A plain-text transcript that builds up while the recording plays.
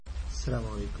السلام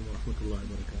عليكم ورحمة الله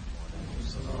وبركاته.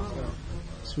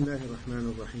 بسم الله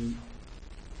الرحمن الرحيم.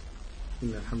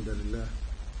 إن الحمد لله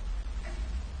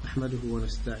نحمده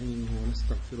ونستعينه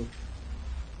ونستغفره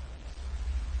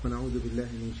ونعوذ بالله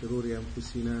من شرور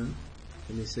أنفسنا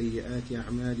ومن سيئات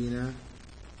أعمالنا،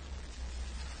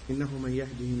 إنه من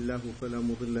يهده الله فلا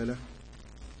مضل له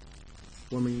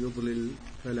ومن يضلل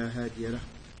فلا هادي له،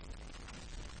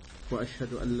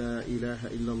 وأشهد أن لا إله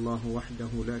إلا الله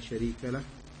وحده لا شريك له،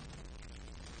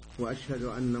 وأشهد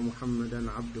أن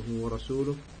محمدا عبده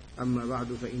ورسوله. أما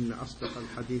بعد، فإن أصدق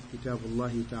الحديث كتاب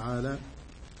الله تعالى،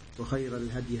 وخير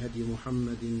الهدي هدي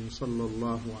محمد صلى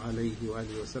الله عليه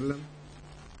وآله وسلم،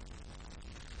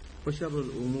 وشر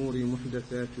الأمور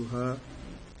محدثاتها،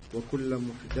 وكل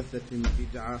محدثة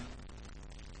بدعة،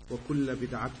 وكل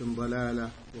بدعة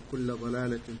ضلالة، وكل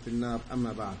ضلالة في النار.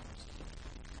 أما بعد.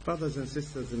 Brothers and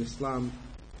sisters in Islam,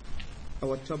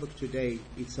 our topic today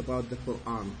is about the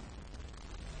Quran,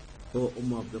 or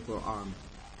Ummah of the Quran.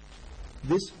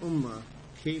 This Ummah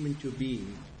came into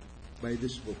being by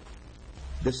this book.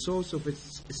 The source of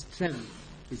its strength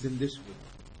is in this book.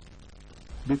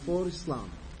 Before Islam,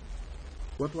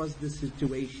 what was the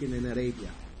situation in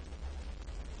Arabia?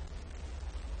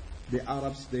 The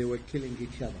Arabs, they were killing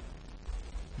each other.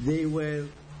 They were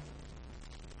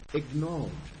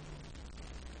ignored.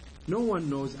 No one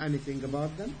knows anything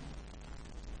about them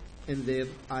in their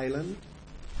island,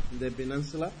 in their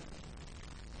peninsula.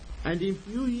 And in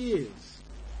few years,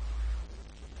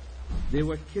 they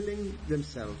were killing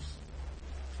themselves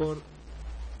for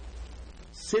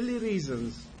silly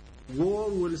reasons.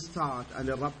 War will start and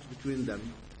erupt between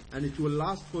them, and it will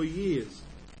last for years,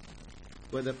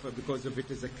 whether because of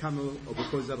it is a camel or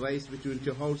because of a race between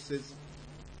two horses.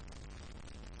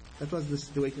 That was the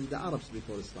situation of the Arabs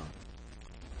before Islam.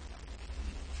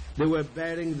 They were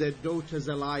burying their daughters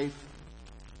alive.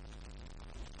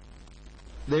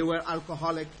 They were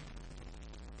alcoholic.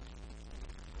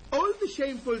 All the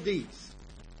shameful deeds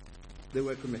they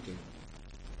were committing.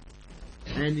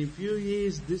 And in few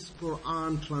years, this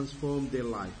Quran transformed their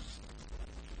lives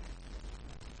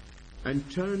and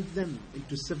turned them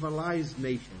into civilized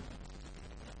nations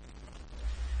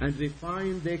and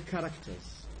refined their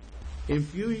characters. In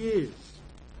few years,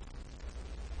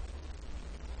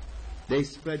 they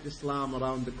spread Islam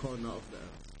around the corner of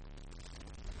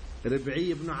the earth. Rib'i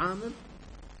ibn Amir,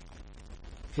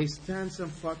 he stands in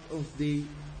front of the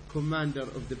commander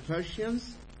of the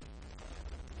Persians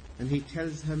and he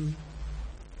tells him,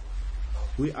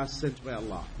 we are sent by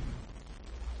Allah.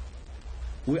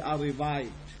 We are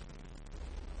revived.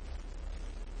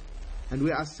 And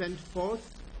we are sent forth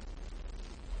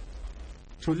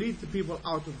to lead the people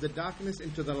out of the darkness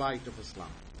into the light of Islam.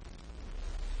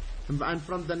 And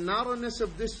from the narrowness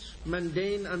of this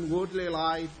mundane and worldly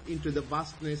life into the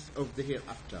vastness of the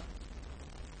hereafter.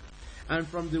 And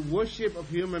from the worship of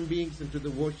human beings into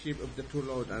the worship of the true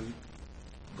Lord and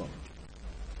God.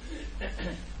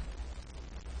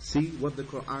 See what the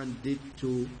Quran did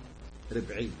to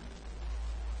Rib'i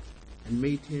and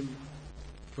made him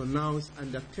pronounce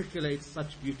and articulate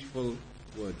such beautiful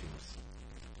wordings.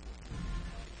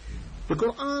 The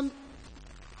Quran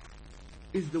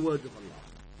is the word of Allah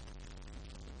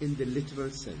in the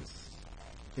literal sense,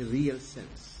 in real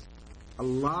sense.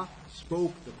 Allah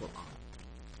spoke the Quran.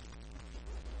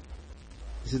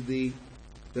 This is the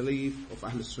belief of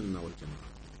Ahlul Sunnah wal Jama'ah,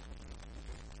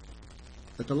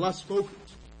 that Allah spoke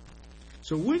it.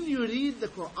 So when you read the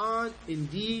Quran,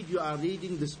 indeed you are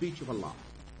reading the speech of Allah.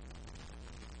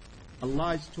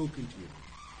 Allah is talking to you.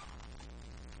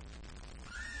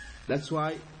 That's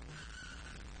why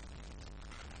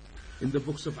in the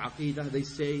books of Aqidah they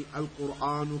say,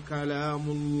 Al-Qur'anu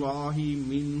kalamullahi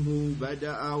minhu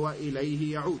bada'a wa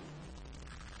ilayhi ya'ud.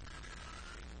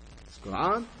 This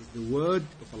Quran is the word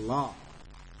of Allah.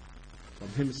 From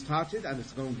Him it started and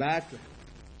it's going back to Him.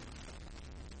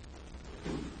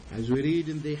 As we read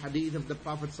in the hadith of the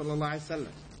Prophet ﷺ,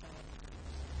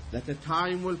 that a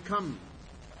time will come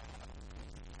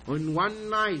when one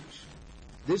night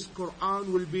this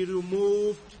Quran will be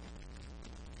removed,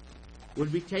 will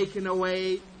be taken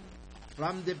away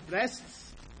from the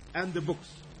breasts and the books.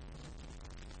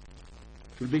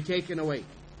 It will be taken away.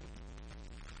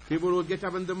 People will get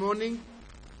up in the morning.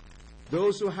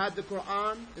 Those who had the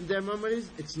Quran in their memories,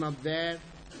 it's not there.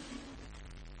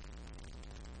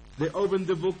 They open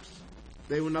the books,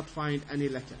 they will not find any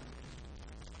letter.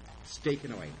 It's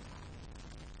taken away.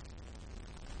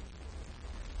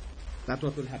 That's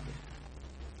what will happen.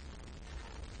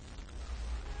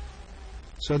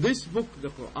 So this book, the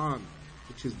Quran,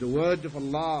 which is the word of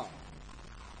Allah,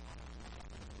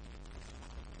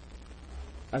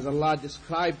 as Allah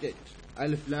described it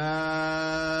Alif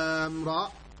Lam Ra.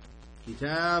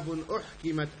 كتاب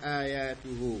أحكمت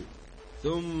آياته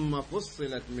ثم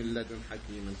فصلت من لدن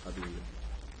حكيم خبير.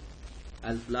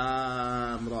 Alif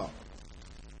Lam Ra.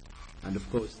 And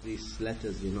of course these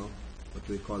letters, what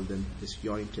we call them,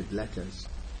 disjointed letters.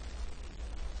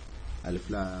 Alif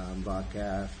Lam Ra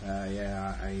Kaf Ha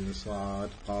Ya Ain Sad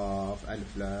Qaf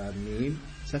Alif Lam Mim,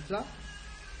 etc.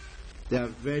 There are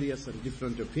various and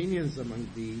different opinions among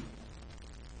the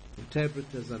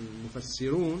interpreters and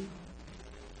mufassirun,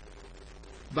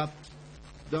 but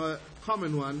the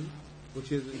common one,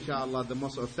 which is inshallah the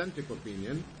most authentic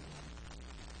opinion,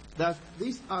 that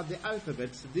these are the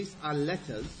alphabets, these are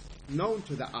letters known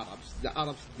to the Arabs. The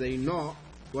Arabs, they know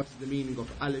what's the meaning of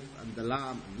Alif and the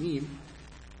Lam and Mim,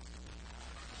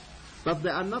 but they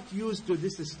are not used to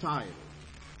this style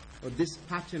or this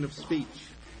pattern of speech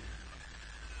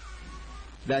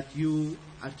that you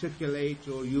articulate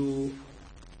or you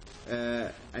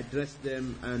address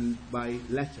them and by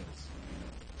letters.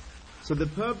 So the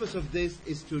purpose of this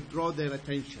is to draw their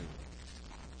attention.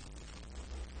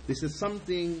 This is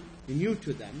something new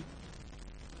to them.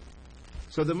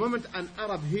 So the moment an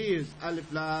Arab hears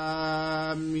Alif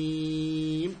Lam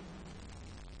Mim,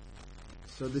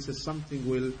 so this is something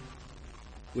will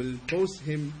cause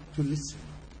him to listen.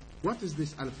 What does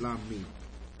this Alif Lam mean?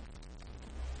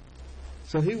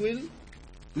 So he will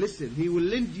listen. He will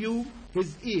lend you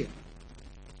his ear.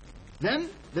 Then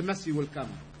the message will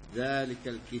come. ذَلِكَ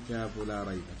الْكِتَابُ لَا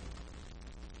رَيْبَ.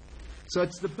 So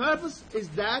it's the purpose is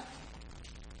that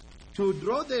to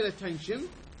draw their attention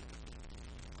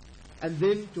and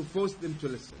then to force them to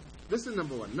listen. This is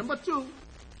number one. Number two,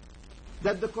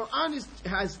 that the Quran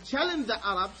has challenged the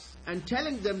Arabs and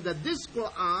telling them that this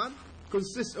Quran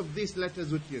consists of these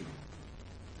letters which you know.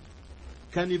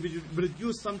 Can you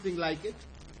produce something like it?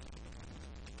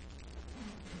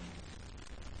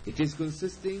 It is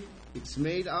consisting, it's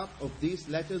made up of these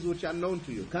letters which are known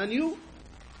to you. Can you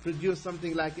produce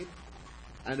something like it?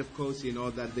 And of course you know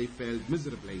that they failed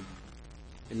miserably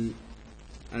and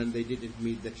they didn't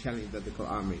meet the challenge that the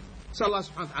Quran made. So Allah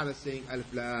subhanahu wa ta'ala is saying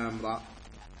Alif Lam Ra.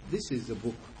 This is a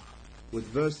book with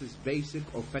verses basic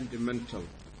or fundamental.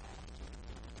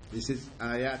 This is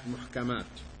ayat muhkamat.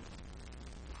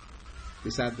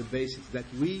 These are the basics that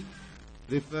we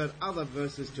refer other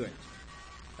verses to it.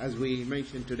 As we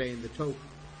mentioned today in the talk,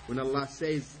 when Allah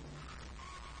says,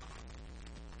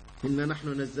 إِنَّا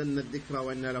نَحْنُ نَزَّلْنَا الذِّكْرَ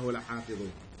وَإِنَّا لَهُ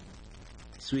لَحَافِظُونَ.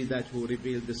 It's we that who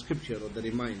revealed the scripture or the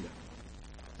reminder,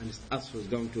 and it's us who's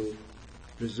going to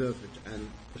preserve it and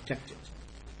protect it.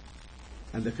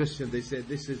 And the Christian, they say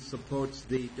this supports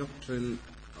the doctrine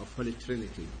of Holy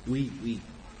Trinity. We,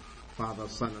 Father,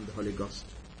 Son, and the Holy Ghost.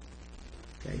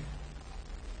 Okay.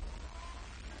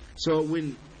 So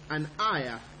when an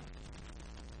ayah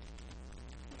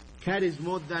carries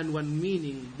more than one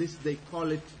meaning, this they call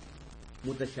it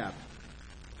mutashabih.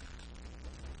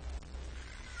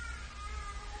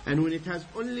 And when it has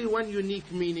only one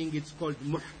unique meaning, it's called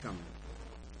muhkam.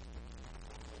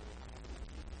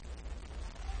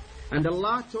 And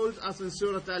Allah told us in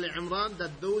Surah Al-Imran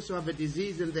that those who have a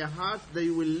disease in their hearts, they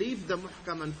will leave the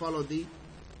muhkam and follow the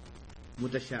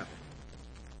mutashabih,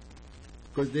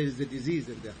 because there is a disease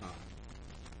in their heart.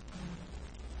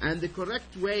 And the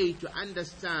correct way to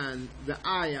understand the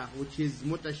ayah which is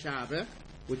mutashabih,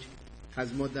 which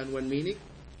has more than one meaning,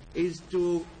 is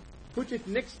to put it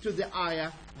next to the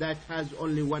ayah that has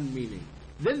only one meaning.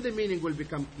 Then the meaning will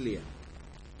become clear.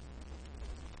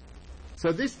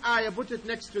 So this ayah, put it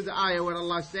next to the ayah where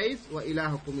Allah says,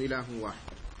 وَإِلَهُكُمْ إِلَهٌ وَاحِدٌ.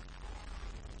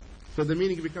 So the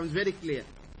meaning becomes very clear.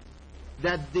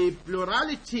 That the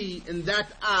plurality in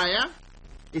that ayah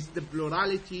is the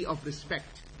plurality of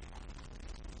respect.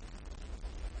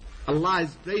 Allah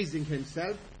is praising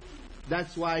Himself.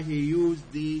 That's why He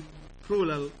used the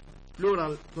plural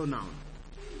pronoun.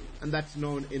 And that's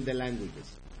known in the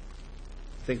languages.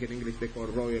 I think in English they call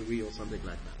royal we or something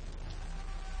like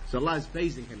that. So Allah is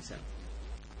praising Himself.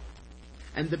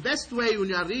 And the best way when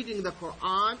you are reading the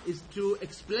Quran is to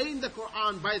explain the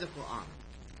Quran by the Quran.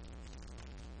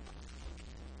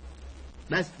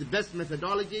 That's the best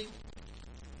methodology.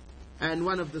 And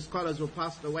one of the scholars who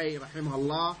passed away,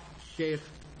 rahimahullah, Sheikh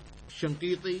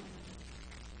Shanqiti,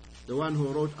 the one who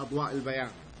wrote Adwa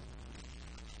al-Bayan,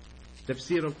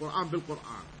 Tafsir al-Quran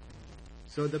bil-Quran.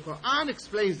 So the Quran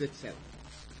explains itself.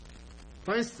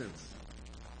 For instance,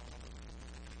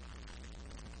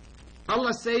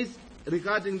 Allah says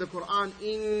regarding the Quran,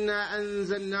 إِنَّا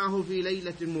أَنزَلْنَاهُ فِي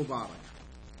لَيْلَةٍ مُبَارَكَةٍ.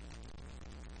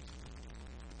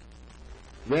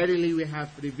 Verily we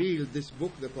have revealed this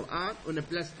book, the Quran, on a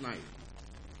blessed night.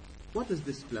 What is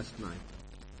this blessed night?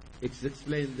 It's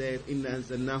explained there, إِنَّا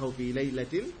أَنزَلْنَاهُ فِي لَيْلَةِ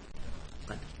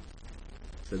الْقَدْرِ.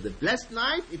 So the blessed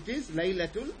night, it is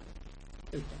Laylatul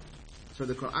Qadr. So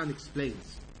the Quran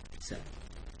explains itself.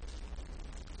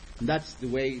 And that's the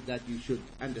way that you should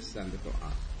understand the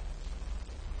Quran.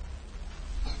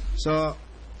 So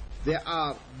there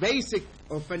are basic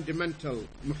or fundamental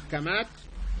muhkamat,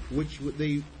 which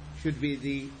they should be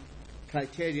the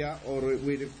criteria, or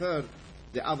we refer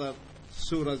the other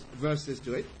surahs, verses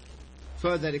to it,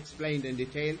 further explained in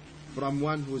detail from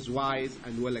one who is wise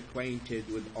and well acquainted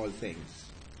with all things.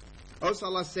 Also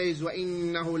Allah says,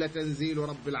 وَإِنَّهُ لَتَنزِيلُ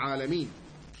رَبِّ الْعَالَمِينَ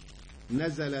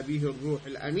نَزَلَ بِهِ الرُّوحُ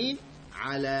الْأَمِينَ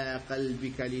عَلَى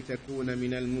قَلْبِكَ لِتَكُونَ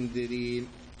مِنَ الْمُنذِرِينَ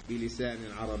بِلِسَانٍ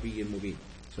عَرَبِيٍّ مُبِينٍ.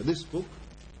 So this book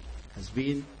has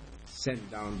been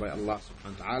sent down by Allah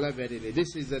subhanahu wa ta'ala. Verily,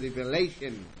 this is a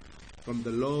revelation from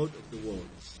the Lord of the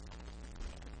worlds.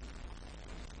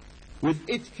 With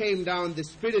it came down the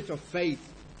spirit of faith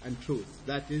and truth.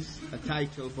 That is a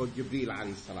title for Jibreel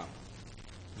alayhi salam.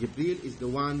 Jibreel is the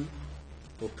one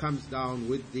who comes down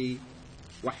with the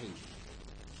wahi,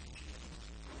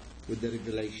 with the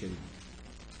revelation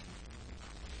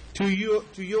to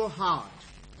your heart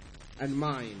and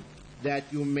mind, that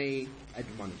you may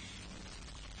admonish.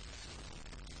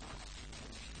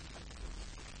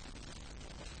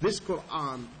 This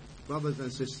Quran, brothers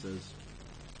and sisters,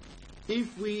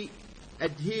 if we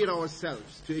adhere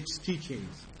ourselves to its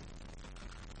teachings,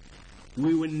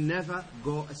 we will never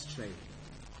go astray.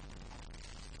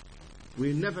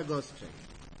 We will never go astray.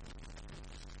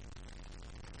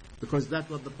 Because that's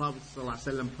what the Prophet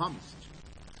ﷺ promised.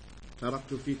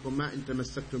 تَرَكْتُ فِيكُمْ مَا إِن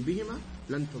تَمَسَّكْتُمْ بِهِمَا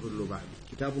لَن تَضِلُّوا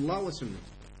بَعْدِي Kitabullah wa Sunnah.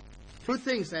 Two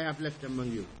things I have left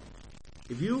among you.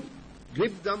 If you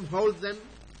grip them, hold them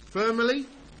firmly,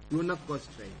 you will not go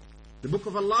astray. The Book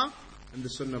of Allah and the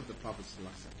Sunnah of the Prophet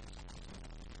ﷺ.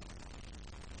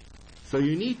 So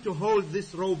you need to hold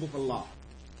this robe of Allah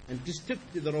and to stick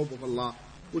to the robe of Allah,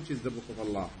 which is the Book of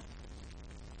Allah.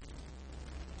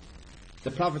 The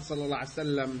Prophet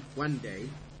ﷺ, one day,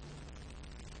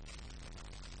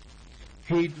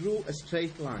 he drew a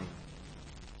straight line.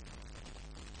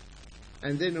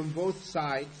 And then on both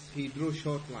sides, he drew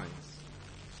short lines.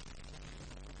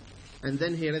 And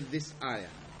then he read this ayah.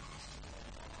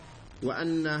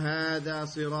 وَأَنَّ هَذَا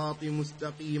صِرَاطِ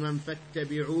مُسْتَقِيمًا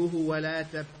فَاتَّبِعُوهُ وَلَا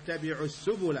تَتَّبِعُوا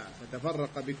السُّبُلَ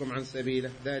فَتَفَرَّقَ بِكُمْ عَنْ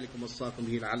سَبِيلِهِ ذَلِكُمْ وَصَّاكُمْ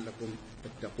بِهِ لَعَلَّكُمْ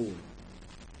تَتَّقُونَ.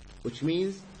 Which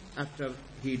means, after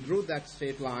he drew that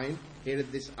straight line, he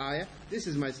read this ayah. This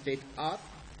is my straight path,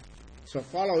 so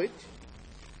follow it.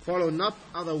 Follow not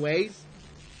other ways,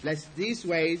 lest these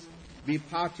ways be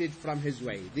parted from his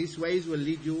way. These ways will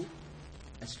lead you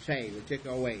astray, will take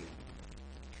you away.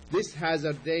 This has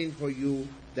ordained for you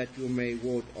that you may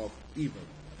ward off evil.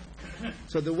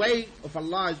 So the way of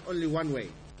Allah is only one way.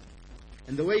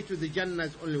 And the way to the Jannah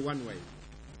is only one way.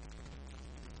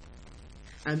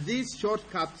 And these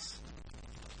shortcuts,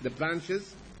 the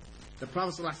branches, the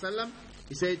Prophet ﷺ,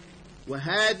 he said,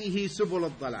 وَهَذِهِ سُبُلُ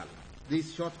الضَّلَالِ.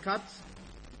 These shortcuts,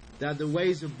 they are the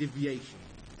ways of deviation.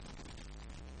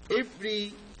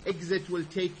 Every exit will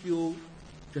take you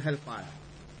to hellfire.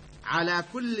 عَلَى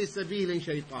كُلِّ سَبِيلٍ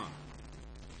شَيْطَانٍ.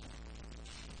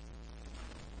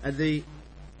 At the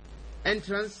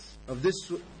entrance of this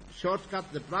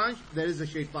shortcut, the branch, there is a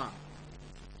shaitan.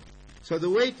 So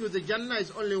the way to the Jannah is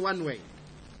only one way.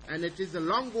 And it is a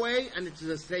long way and it is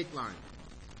a straight line.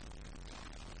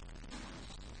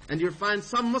 And you'll find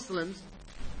some Muslims,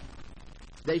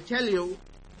 they tell you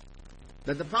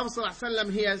that the Prophet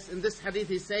ﷺ here in this hadith,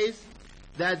 he says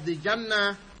that the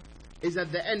Jannah is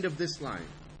at the end of this line.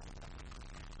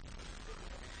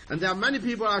 And there are many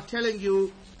people are telling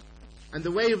you, and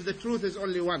the way of the truth is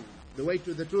only one. The way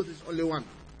to the truth is only one.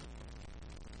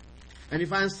 And you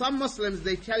find some Muslims,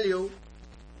 they tell you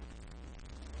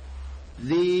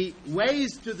the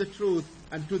ways to the truth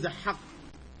and to the haqq,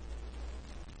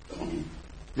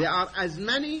 there are as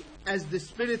many as the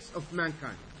spirits of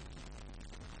mankind.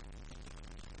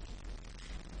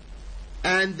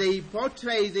 And they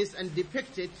portray this and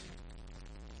depict it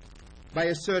by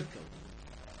a circle.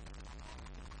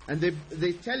 And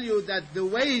they tell you that the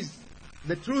ways,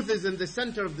 the truth is in the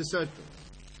center of the circle.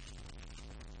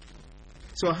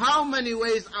 So how many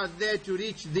ways are there to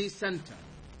reach this center?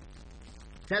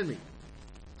 Tell me.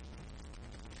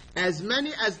 As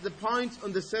many as the points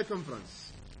on the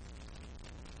circumference.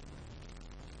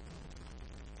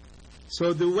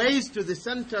 So the ways to the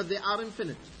center, they are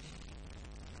infinite.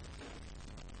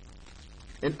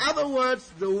 In other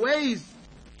words, the ways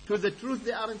to the truth,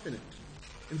 they are infinite.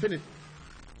 Infinite.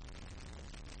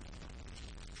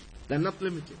 They're not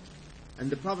limited. And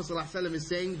the Prophet ﷺ is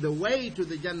saying the way to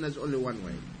the Jannah is only one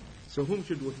way. So whom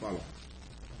should we follow?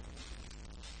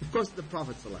 Of course, the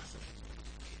Prophet ﷺ.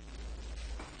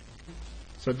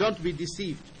 So don't be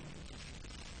deceived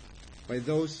by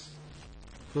those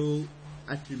who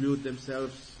attribute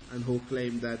themselves and who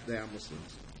claim that they are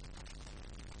Muslims.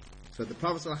 So the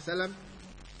Prophet ﷺ,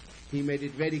 he made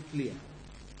it very clear.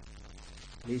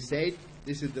 He said,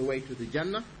 this is the way to the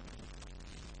Jannah,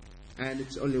 and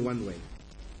it's only one way.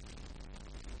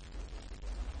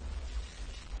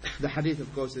 The hadith,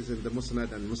 of course, is in the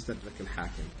Musnad and Mustadrak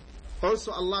al-Hakim.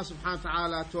 Also, Allah subhanahu wa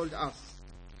ta'ala told us,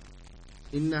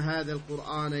 إن هذا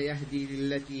القرآن يهدي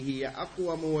للتي هي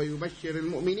أقوم ويبشر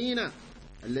المؤمنين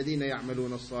الذين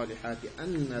يعملون الصالحات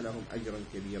أن لهم أجرا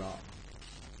كبيرا.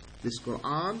 This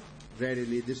Quran,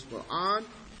 verily this Quran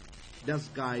does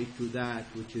guide to that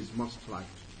which is most right.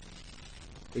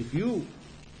 If you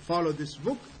follow this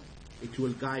book, it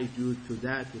will guide you to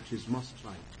that which is most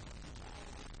right.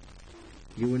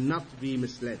 You will not be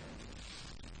misled.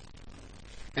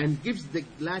 And gives the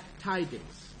glad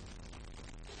tidings.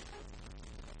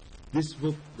 This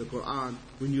book, the Quran,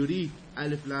 when you read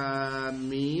Alif Lam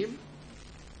Mim,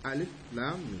 3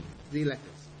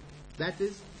 letters. That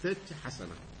is 30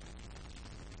 حسنة.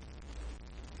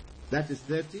 That is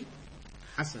 30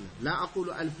 حسنة. لا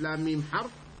أقول ألف لام ميم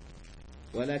حرف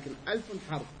ولكن ألف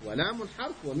حرف ولام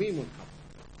حرف وميم حرف.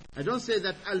 I don't say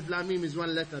that Alif Lam Mim is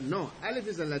one letter. No, Alif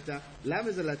is a letter, Lam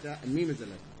is a letter, and Mim is a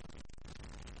letter.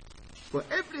 For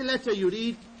every letter you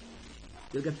read,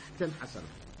 you'll get 10 حسنة.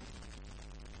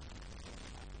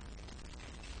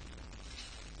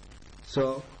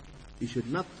 So, you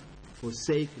should not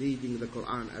forsake reading the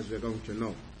Quran, as we're going to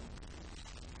know.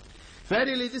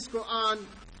 Verily, this Quran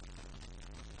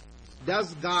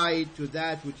does guide to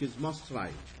that which is most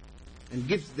right and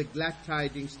gives the glad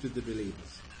tidings to the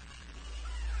believers.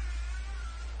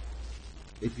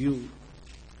 If you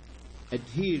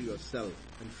adhere yourself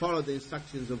and follow the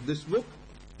instructions of this book,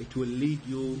 it will lead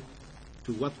you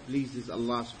to what pleases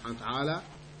Allah subhanahu wa ta'ala,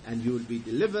 and you will be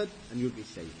delivered and you'll be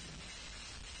saved.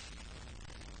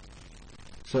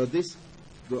 So this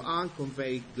Quran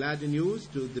conveys glad news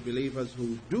to the believers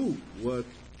who do work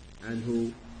and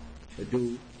who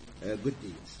do good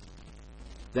deeds,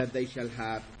 that they shall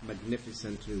have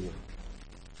magnificent reward.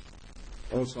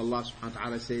 Also Allah subhanahu wa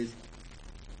ta'ala says,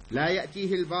 لا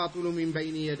يأتيه الباطل من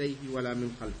بين يديه ولا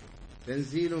من خلفه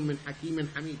تنزيل من حكيم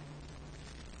حميد.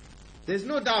 There's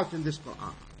no doubt in this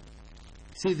Quran.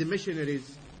 See, the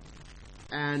missionaries,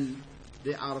 and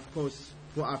they are, of course,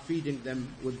 who are feeding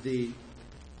them with the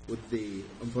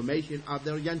information, are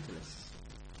the Orientalists.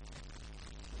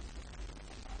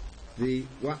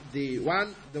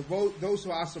 Those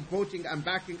who are supporting and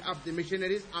backing up the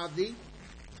missionaries are the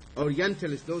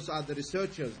Orientalists. Those are the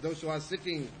researchers. Those who are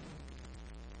sitting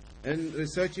in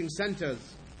researching centers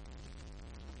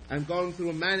and going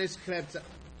through manuscripts.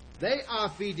 They are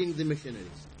feeding the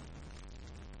missionaries.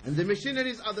 And the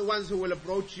missionaries are the ones who will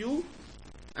approach you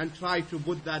and try to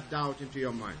put that doubt into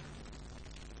your mind.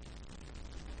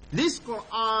 This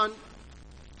Quran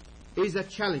is a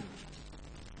challenge.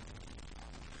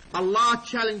 Allah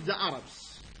challenged the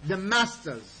Arabs, the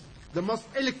masters, the most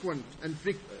eloquent and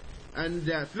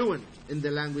fluent in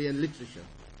the language and literature.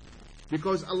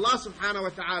 Because Allah subhanahu wa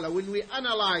ta'ala, when we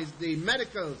analyze the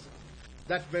miracles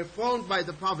that were performed by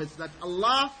the prophets, that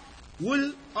Allah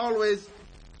will always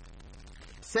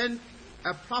send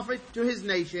a prophet to his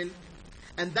nation,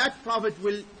 and that prophet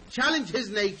will challenge his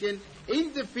nation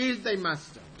in the field they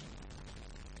mastered.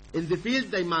 In the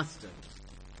field they mastered.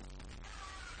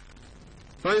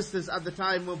 For instance, at the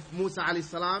time of Musa alayhi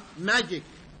salam, magic,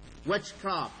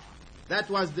 witchcraft, that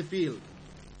was the field,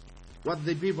 what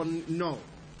the people know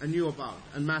and knew about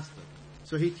and mastered.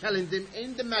 So he challenged them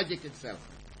in the magic itself.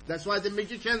 That's why the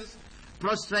magicians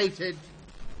prostrated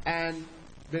and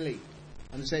believed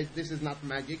and said, this is not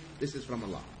magic, this is from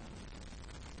Allah.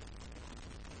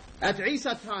 At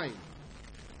Isa's time,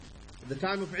 the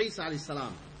time of Isa alayhi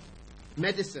salam,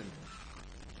 medicine.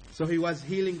 So he was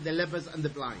healing the lepers and the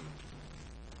blind.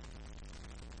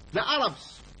 The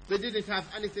Arabs, they didn't have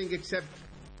anything except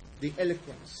the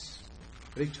eloquence,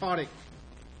 rhetoric,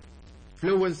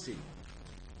 fluency.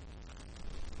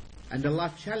 And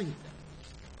Allah challenged them.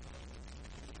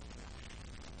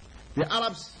 The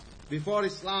Arabs, before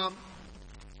Islam,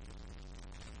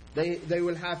 they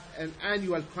will have an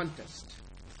annual contest.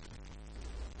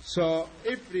 So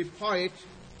every poet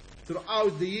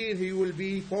throughout the year, he will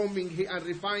be forming and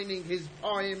refining his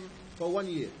poem for 1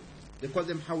 year. They call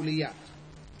them hawliyat.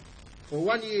 For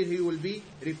 1 year, he will be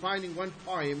refining one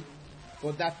poem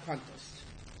for that contest.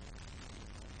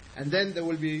 And then there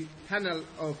will be panel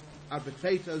of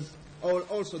arbitrators, or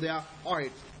also there are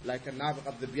poets, like a Nabiq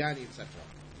al-Biyani, etc.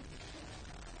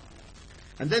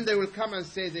 And then they will come and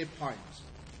say their point.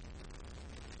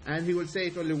 And he will say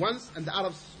it only once, and the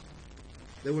Arabs,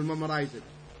 they will memorize it.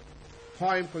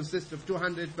 Poem consists of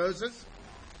 200 verses.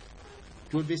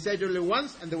 It will be said only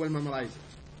once, and they will memorize it.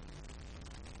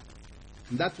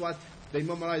 And that's what they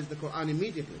memorized the Quran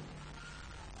immediately,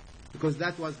 because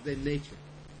that was their nature,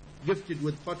 gifted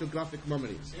with photographic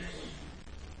memories.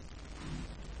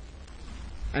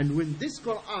 And when this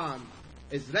Quran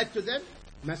is read to them,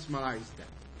 mesmerized them.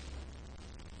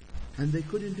 And they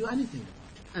couldn't do anything.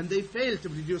 And they failed to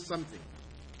produce something.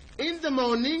 In the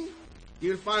morning,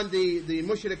 you'll find the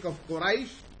mushrik of Quraysh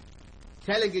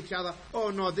telling each other,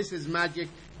 oh no, this is magic,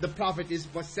 the Prophet is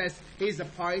possessed, he's a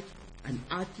poet. And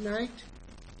at night,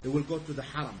 they will go to the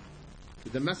haram, to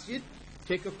the masjid,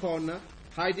 take a corner,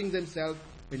 hiding themselves,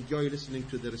 enjoy listening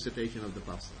to the recitation of the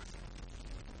Prophet.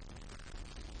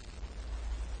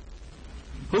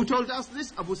 Who told us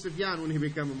this? Abu Sufyan, when he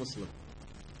became a Muslim.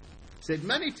 Said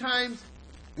many times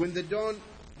when the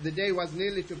day was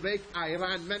nearly to break, I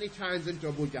ran many times into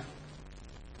Abu Jahl.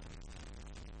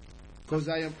 Because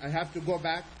I have to go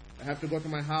back, I have to go to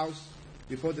my house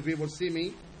before the people see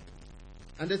me.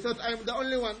 And they thought I am the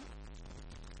only one.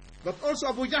 But also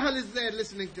Abu Jahl is there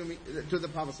listening to me, to the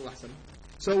Prophet ﷺ.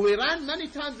 So we ran many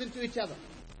times into each other.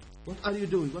 What are you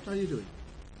doing? What are you doing?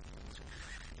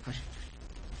 Hush.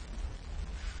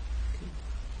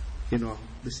 You know,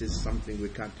 this is something we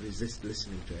can't resist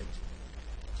listening to it.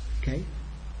 Okay?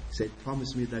 He said,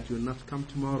 promise me that you will not come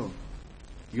tomorrow.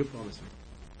 You promise me.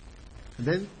 And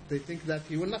then they think that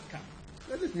he will not come.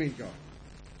 Let me go.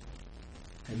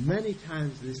 And many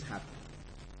times this happened.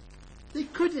 They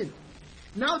couldn't.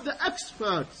 Now the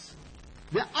experts,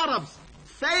 the Arabs,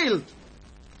 failed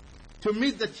to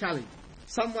meet the challenge.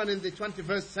 Someone in the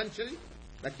 21st century,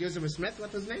 like Joseph Smith,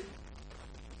 what was his name?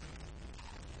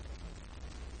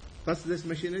 What's this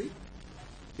machinery?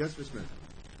 Joseph Smith.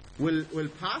 Will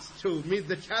pass to meet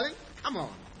the challenge? Come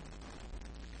on.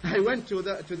 I went to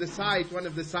the site, one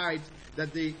of the sites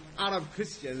that the Arab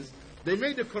Christians, they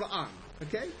made a Quran,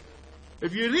 okay?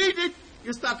 If you read it,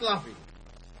 you start laughing.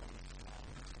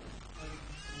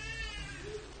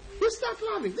 You start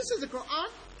laughing. This is the Quran.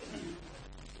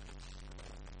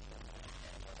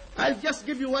 I'll just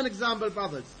give you one example,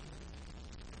 brothers.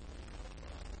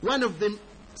 One of the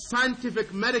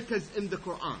scientific miracles in the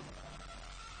Quran.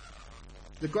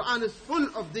 The Quran is full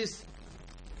of these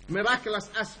miraculous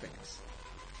aspects.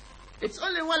 It's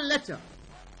only one letter.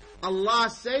 Allah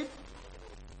said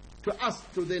to us,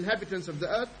 to the inhabitants of the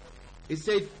earth, He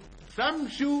said,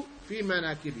 فَامْشُوا فِي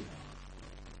مَنَاكِبِهَا.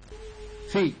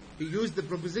 Fi. He used the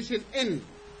preposition in.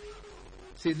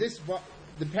 See,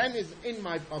 the pen is in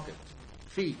my pocket.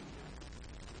 Fi.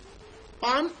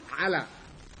 On, ala.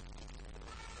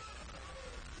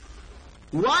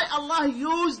 Why Allah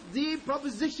used the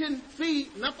preposition fi,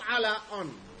 not ala,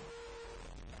 on?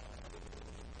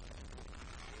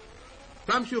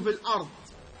 فَامْشُوا فِي الْأَرْضِ.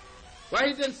 Why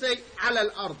he didn't say ala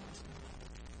al-ard?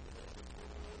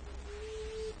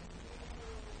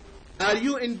 Are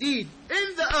you indeed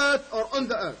in the earth or on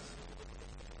the earth?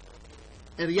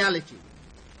 In reality.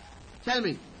 Tell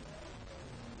me.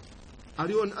 Are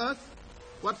you on earth?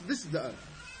 This is the earth.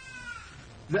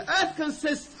 The earth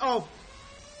consists of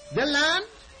the land,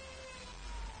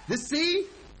 the sea,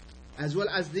 as well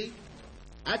as the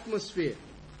atmosphere.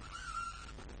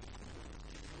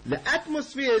 The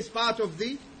atmosphere is part of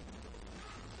the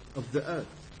earth.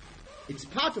 It's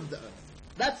part of the earth.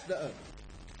 That's the earth.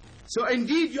 So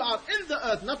indeed you are in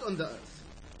the earth, not on the earth.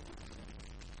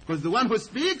 Because the one who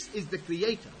speaks is the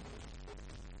creator.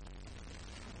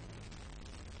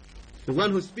 The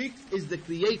one who speaks is the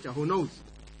creator who knows.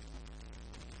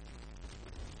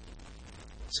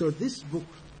 So this book,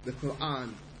 the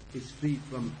Quran, is free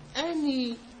from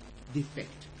any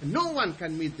defect. And no one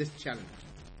can meet this challenge.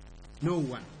 No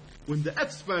one. When the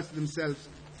experts themselves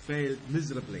failed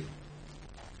miserably.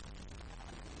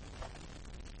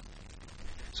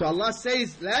 So Allah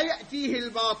says, لا يأتيه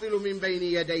الباطل من بين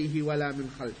يديه ولا من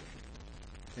خلفه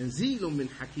تنزيل من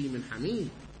حكيم حميد.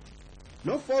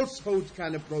 No falsehood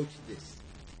can approach this.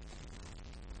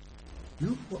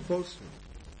 No falsehood.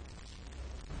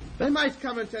 They might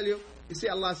come and tell you, you see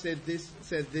Allah said this,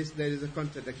 there is a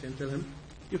contradiction. Tell him,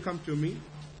 you come to me,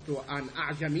 to an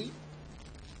A'jami.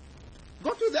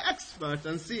 Go to the expert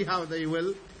and see how they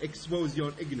will expose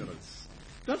your ignorance.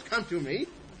 Don't come to me.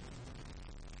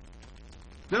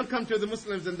 Don't come to the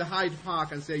Muslims in the Hyde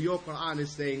Park and say, your Quran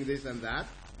is saying this and that.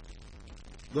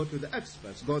 Go to the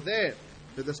experts. Go there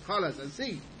to the scholars and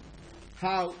see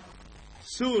how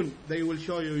soon they will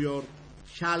show you your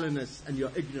shallowness and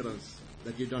your ignorance,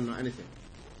 that you don't know anything.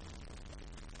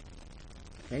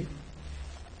 Okay?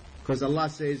 Because Allah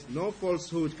says, no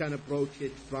falsehood can approach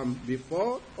it from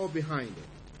before or behind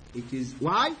it. It is,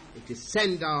 why? It is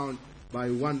sent down by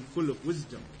one full of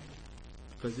wisdom.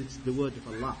 Because it's the word of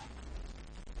Allah.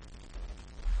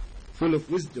 Full of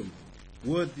wisdom,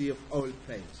 worthy of all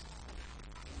praise.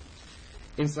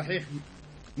 In Sahih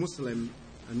Muslim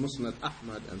and Musnad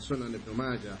Ahmad and Sunan Ibn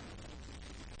Majah,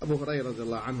 Abu Hurairah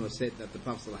radiallahu anhu said that the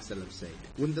Prophet ﷺ said,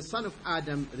 when the son of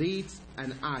Adam reads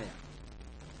an ayah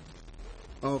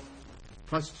of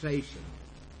prostration,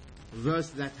 verse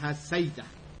that has sajdah,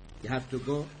 you have to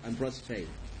go and prostrate.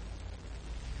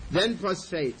 Then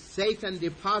prostrate, Satan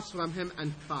departs from him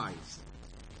and cries.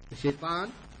 The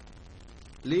shaitan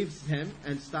leaves him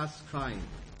and starts crying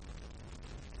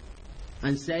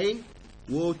and saying,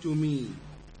 woe to me.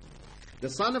 The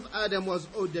son of Adam was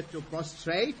ordered to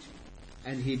prostrate,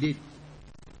 and he did.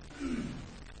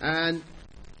 And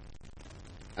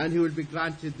he will be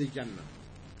granted the Jannah.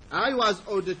 I was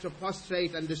ordered to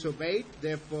prostrate and disobeyed,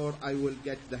 therefore I will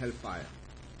get the hellfire.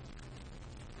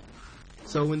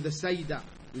 So when the sajdah,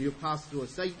 when you pass through a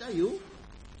sajdah, you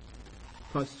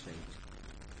prostrate.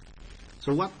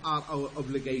 So what are our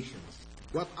obligations?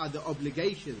 What are the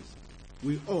obligations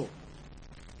we owe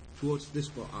towards this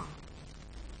Quran?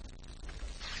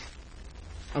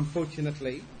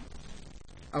 Unfortunately,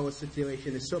 our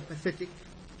situation is so pathetic,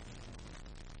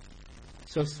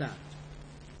 so sad,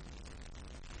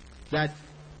 that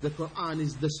the Quran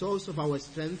is the source of our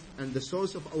strength and the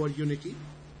source of our unity,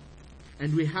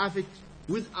 and we have it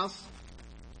with us.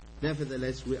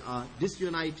 Nevertheless, we are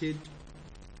disunited,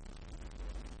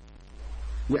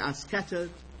 we are scattered,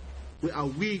 we are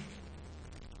weak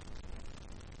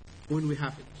when we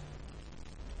have it.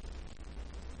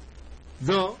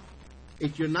 Though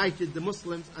it united the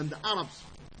Muslims and the Arabs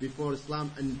before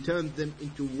Islam and turned them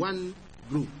into one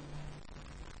group.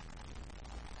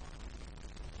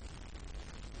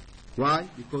 Why?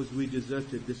 Because we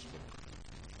deserted this book.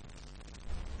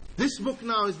 This book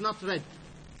now is not read,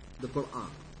 the Quran.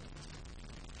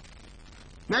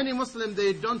 Many Muslims,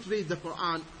 they don't read the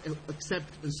Quran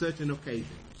except in certain occasions.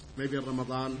 Maybe in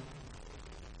Ramadan,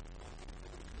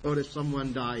 or if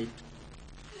someone died.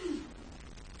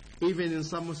 Even in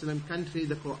some Muslim country,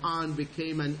 the Quran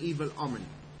became an evil omen.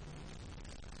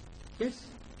 Yes,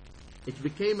 it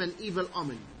became an evil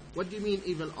omen. What do you mean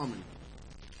evil omen?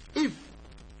 If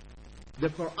the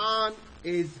Quran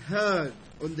is heard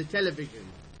on the television,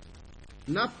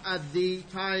 not at the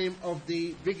time of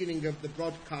the beginning of the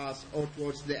broadcast or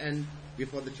towards the end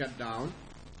before the shutdown,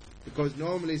 because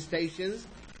normally stations,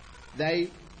 they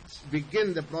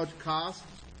begin the broadcast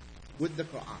with the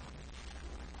Quran.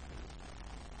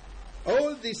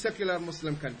 All the secular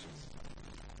Muslim countries,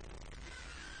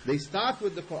 they start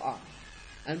with the Quran,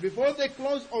 and before they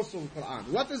close also the Quran.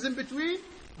 What is in between?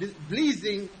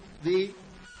 Pleasing the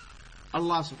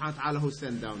Allah subhanahu wa ta'ala who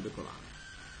sent down the Quran.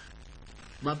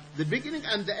 But the beginning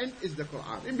and the end is the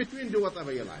Quran. In between, do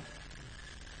whatever you like.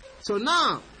 So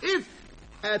now, if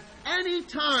at any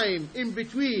time in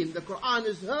between the Quran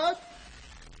is heard,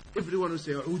 everyone will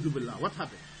say, A'udhu Billah. What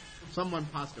happened? Someone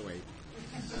passed away.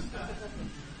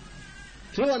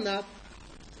 True or not?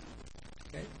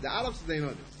 Okay. The Arabs, they know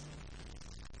this.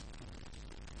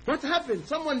 What happened?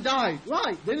 Someone died.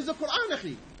 Why? There is a Quran,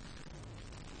 akhi.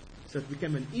 So it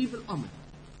became an evil omen.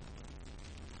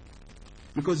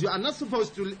 Because you are not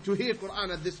supposed to hear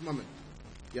Quran at this moment.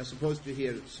 You are supposed to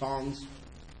hear songs,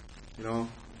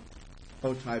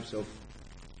 all types of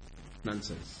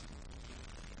nonsense.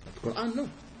 But Quran, no.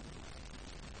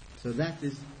 So that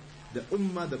is the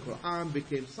Ummah, the Quran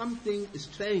became something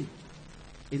strange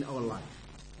in our life.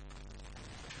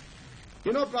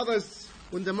 Brothers,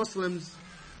 when the Muslims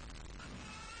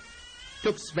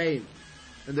took Spain,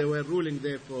 and they were ruling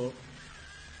there for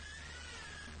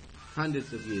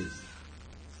hundreds of years,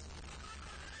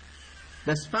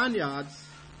 the Spaniards,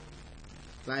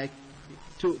 like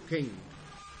two king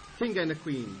and a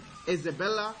queen,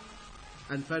 Isabella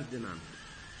and Ferdinand,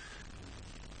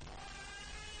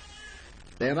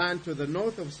 they ran to the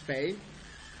north of Spain,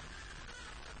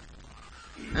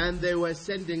 and they were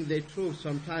sending their troops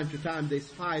from time to time, their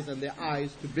spies and their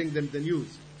eyes, to bring them the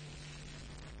news.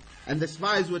 And the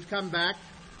spies would come back,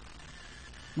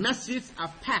 masjids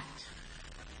are packed,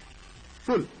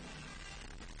 full.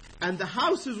 And the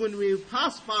houses, when we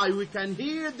pass by, we can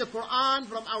hear the Quran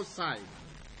from outside.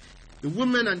 The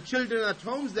women and children at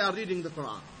homes, they are reading the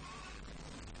Quran.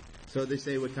 So they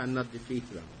say we cannot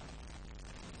defeat them.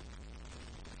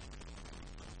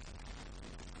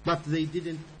 But they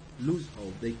didn't lose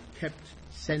hope. They kept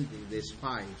sending their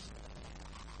spies.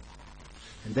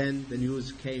 And then the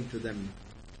news came to them.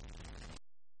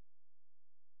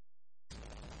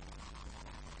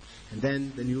 And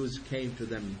then the news came to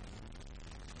them.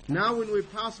 Now when we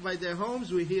pass by their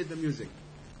homes, we hear the music.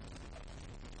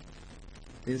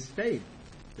 In Spain,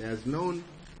 they are known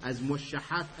as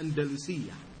Mushahat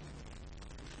Andalusia.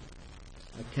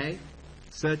 Okay?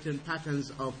 Certain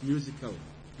patterns of music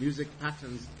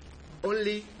patterns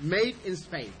only made in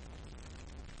Spain.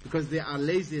 Because they are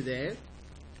lazy there,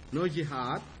 no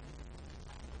jihad,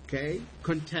 okay,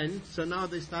 content. So now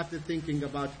they started thinking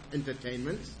about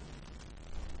entertainment.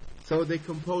 So they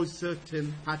composed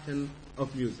certain pattern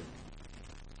of music.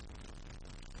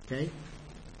 Okay?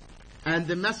 And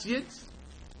the masjids,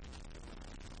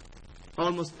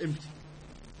 almost empty.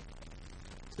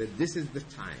 So this is the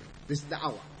time, this is the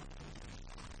hour.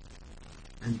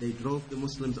 And they drove the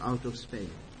Muslims out of Spain.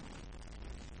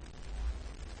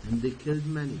 And they killed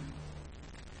many.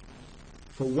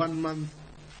 For 1 month,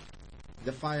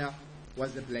 the fire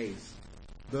was ablaze,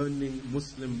 burning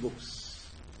Muslim books,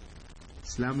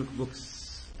 Islamic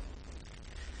books.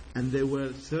 And they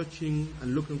were searching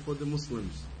and looking for the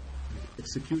Muslims,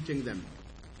 executing them,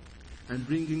 and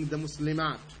bringing the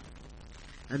Muslimat.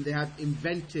 And they had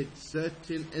invented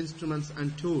certain instruments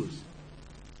and tools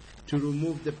to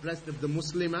remove the breast of the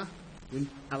Muslimah when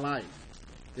alive.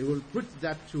 They will put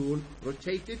that tool,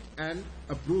 rotate it, and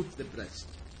uproot the breast.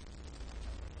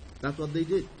 That's what they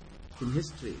did in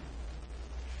history.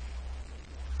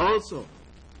 Also,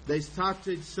 they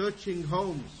started searching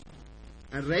homes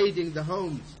and raiding the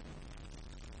homes.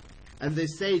 And they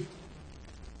said,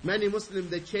 many Muslims,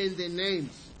 they changed their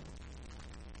names.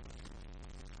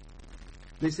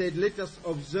 They said, let us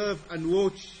observe and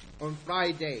watch on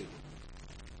Friday.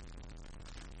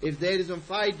 If there is on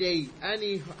Friday,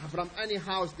 from any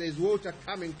house there is water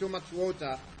coming, too much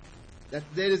water, that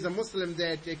there is a Muslim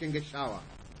there taking a shower.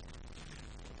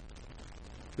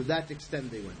 To that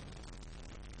extent they went.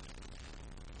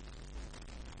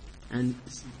 And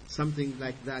something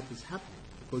like that is happening.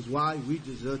 Because why? We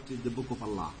deserted the book of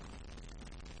Allah.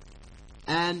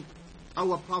 And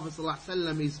our Prophet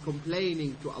ﷺ is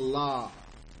complaining to Allah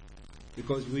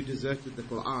because we deserted the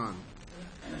Quran.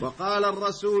 وقال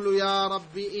الرسول يا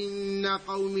رب إن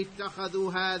قوم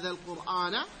اتخذوا هذا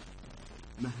القرآن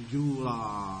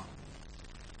مهجورا.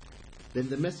 Then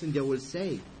the messenger will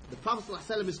say, the Prophet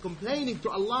ﷺ is complaining to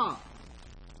Allah,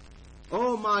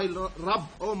 oh my Rabb,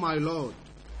 oh my Lord,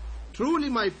 truly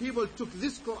my people took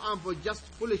this Quran for just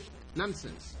foolish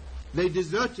nonsense. They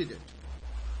deserted it.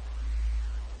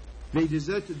 They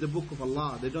deserted the book of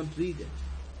Allah. They don't read it.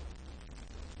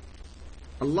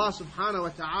 Allah subhanahu wa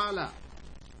ta'ala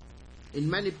in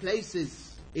many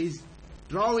places is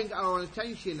drawing our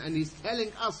attention and is telling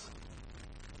us,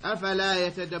 أَفَلَا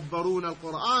يَتَدَبَّرُونَ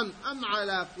الْقُرْآنَ أَمْ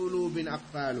عَلَى قُلُوبٍ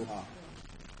أَقْفَالُهَا.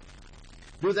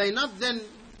 Do they not then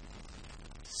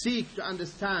seek to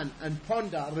understand and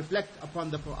ponder, reflect upon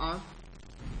the Quran?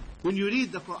 When you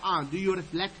read the Quran, do you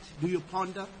reflect? Do you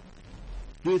ponder?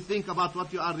 Do you think about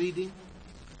what you are reading?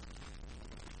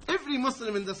 Every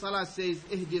Muslim in the Salah says,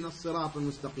 اهدنا الصراط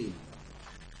المستقيم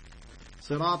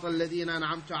صراط الذين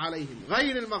أنعمت عليهم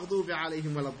غير المغضوب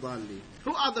عليهم ولا الضالين.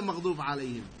 Who are the مغضوب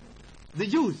عليهم? The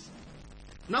Jews.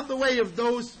 Not the way of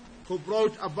those who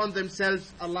brought upon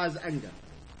themselves Allah's anger.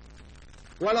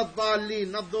 ولا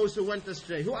الضالين, not those who went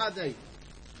astray. Who are they?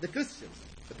 The Christians.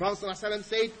 The Prophet ﷺ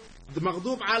said, the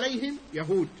مغضوب عليهم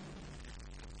Yahud.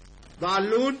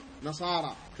 ضالون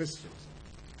Nasara, Christians.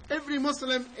 Every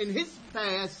Muslim in his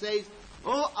prayer says,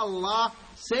 oh Allah,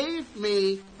 save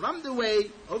me from the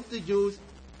way of the Jews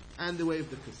and the way of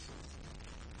the Christians.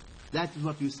 That is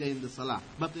what you say in the Salah.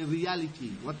 But in reality,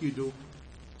 what you do?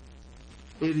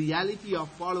 In reality, you are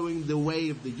following the way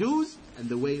of the Jews and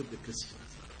the way of the Christians.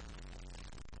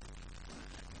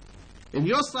 In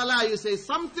your Salah, you say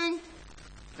something,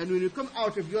 and when you come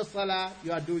out of your Salah,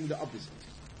 you are doing the opposite.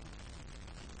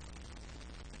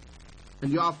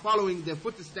 And you are following their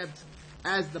footsteps,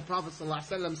 as the Prophet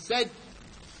ﷺ said.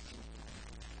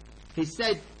 He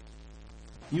said,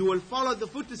 you will follow the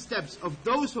footsteps of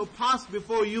those who passed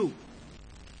before you.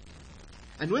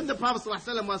 And when the Prophet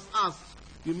ﷺ was asked,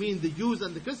 you mean the Jews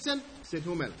and the Christians? He said,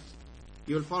 whom else?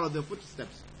 You will follow their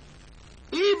footsteps.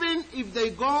 Even if they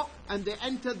go and they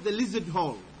enter the lizard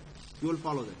hole, you will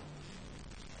follow them.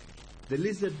 The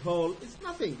lizard hole is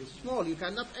nothing, it's small, you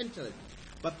cannot enter it.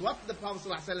 But what the Prophet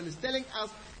ﷺ is telling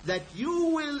us, that you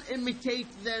will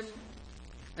imitate them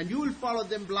and you will follow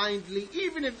them blindly.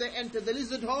 Even if they enter the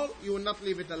lizard hole, you will not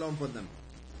leave it alone for them.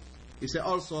 You say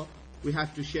also, we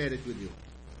have to share it with you.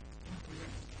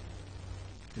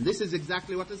 And this is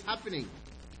exactly what is happening.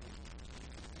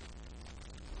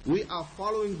 We are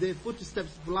following their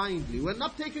footsteps blindly. We're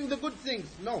not taking the good things,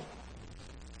 no.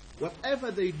 Whatever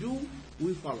they do,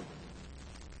 we follow them.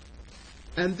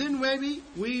 And then maybe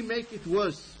we make it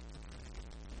worse.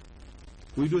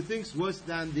 We do things worse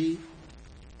than the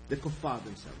kuffar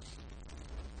themselves.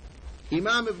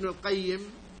 Imam Ibn al-Qayyim,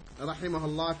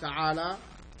 rahimahullah ta'ala,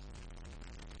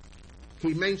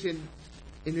 he mentioned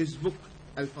in his book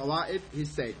Al-Fawaid, he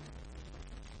said,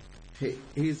 he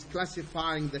is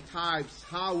classifying the types,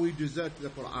 how we desert the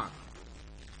Quran,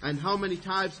 and how many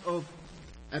types of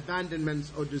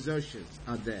abandonments or desertions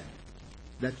are there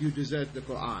that you desert the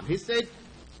Quran. He said,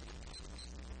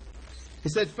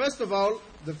 first of all,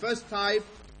 the first type,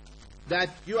 that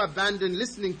you abandon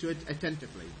listening to it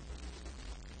attentively.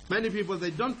 Many people,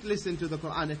 they don't listen to the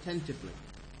Quran attentively.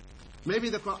 Maybe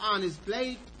the Quran is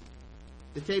played,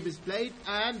 the tape is played,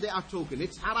 and they are talking.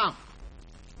 It's haram.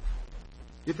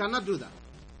 You cannot do that.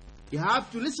 You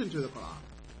have to listen to the Quran,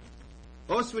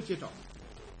 or switch it off.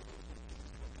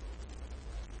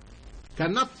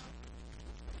 Cannot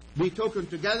be talking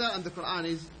together and the Quran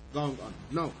is going on.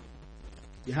 No.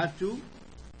 You have to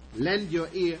lend your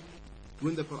ear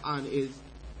when the Quran is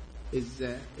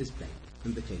played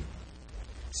in the tape.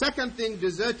 Second thing,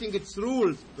 deserting its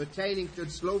rules pertaining to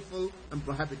its lawful and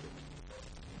prohibited.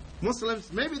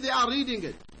 Muslims, maybe they are reading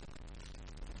it.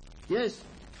 Yes.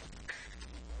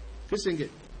 Kissing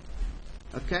it.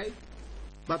 Okay?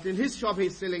 But in his shop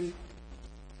he's selling,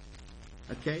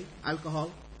 okay,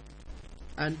 alcohol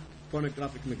and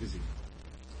pornographic magazine.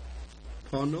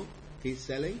 Porno he's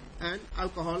selling, and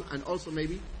alcohol, and also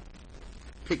maybe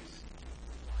pigs,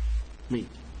 meat.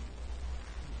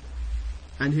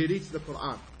 And he reads the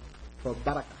Quran for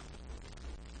barakah.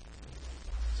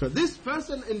 So this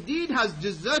person indeed has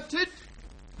deserted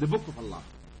the book of Allah.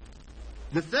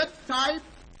 The third type,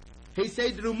 he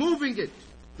said, removing it,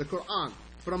 the Quran,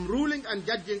 from ruling and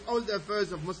judging all the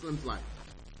affairs of Muslims' life.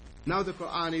 Now the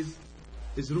Quran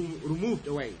is removed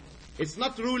away. It's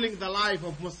not ruling the life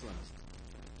of Muslims.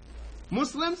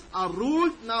 Muslims are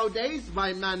ruled nowadays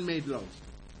by man-made laws,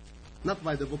 not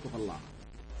by the book of Allah.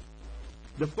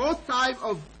 The fourth type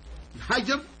of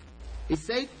hajr, he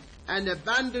said, and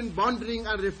abandon pondering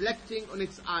and reflecting on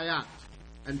its ayat,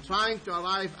 and trying to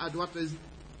arrive at what is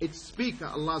its speaker,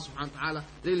 Allah subhanahu wa ta'ala,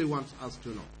 really wants us to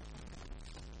know.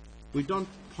 We don't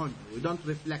ponder, we don't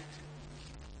reflect.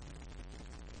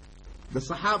 The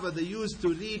Sahaba, they used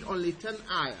to read only 10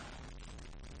 ayah,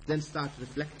 then start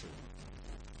reflecting,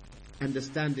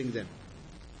 understanding them,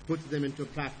 put them into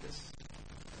practice,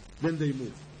 then they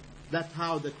move. That's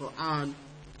how the Quran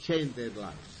changed their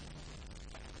lives.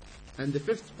 And the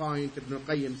fifth point, Ibn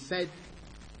al-Qayyim said,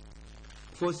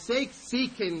 forsake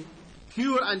seeking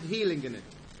cure and healing in it.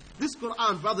 This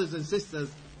Quran, brothers and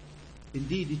sisters,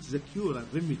 indeed it is a cure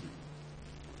and remedy.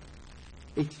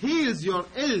 It heals your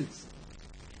ills.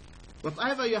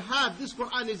 Whatever you have, this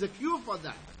Quran is a cure for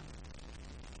that.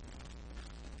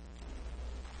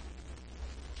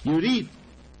 You read.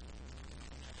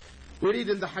 We read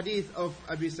in the hadith of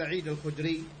Abu Sa'id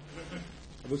al-Khudri.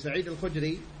 Abu Sa'id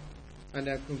al-Khudri, and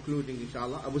I'm concluding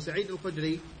inshallah. Abu Sa'id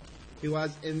al-Khudri, he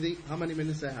was in the, how many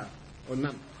minutes I have? Or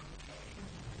none?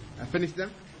 I finished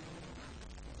them?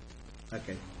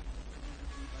 Okay.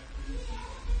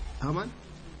 How many?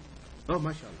 Oh,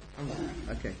 mashallah.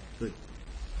 Okay, good.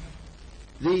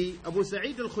 The Abu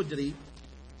Sa'id al-Khudri,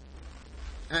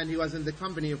 and he was in the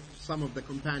company of some of the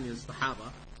companions,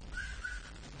 Sahaba.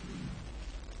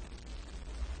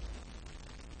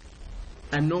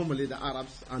 And normally the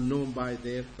Arabs are known by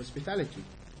their hospitality.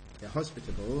 They're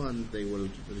hospitable and they will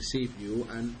receive you.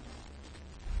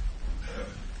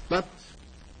 But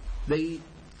they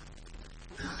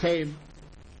came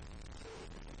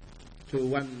to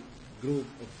one group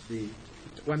of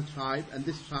one tribe, and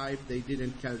this tribe, they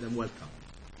didn't tell them welcome.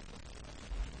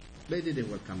 They didn't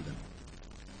welcome them.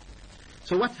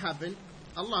 So what happened?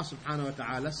 Allah subhanahu wa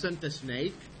ta'ala sent a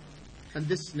snake, and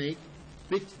this snake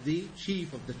bit the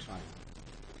chief of the tribe.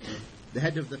 The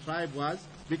head of the tribe was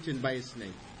bitten by a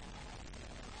snake.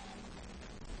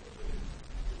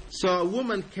 So a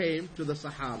woman came to the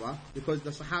Sahaba, because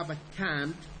the Sahaba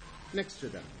camped next to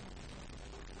them.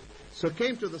 So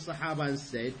came to the Sahaba and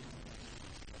said,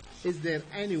 is there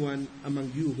anyone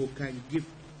among you who can give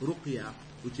ruqya,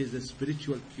 which is a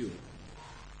spiritual cure?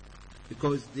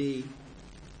 Because the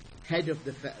head of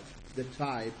the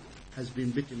tribe has been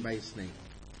bitten by a snake.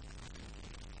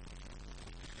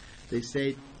 They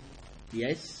said,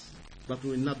 yes, but we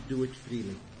will not do it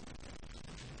freely.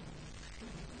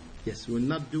 Yes, we will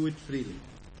not do it freely.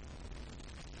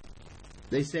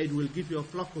 They said, we'll give you a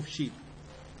flock of sheep.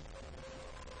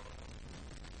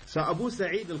 So Abu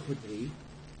Sa'id al-Khudri,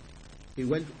 he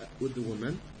went with the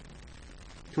woman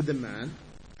to the man,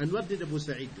 and what did Abu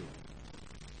Sa'id do?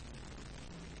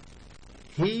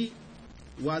 He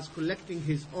was collecting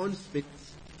his own spit,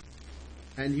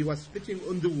 and he was spitting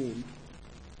on the wound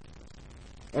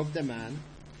of the man,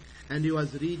 and he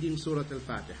was reading Surah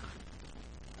Al-Fatiha.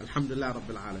 Alhamdulillah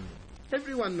Rabbil Alameen.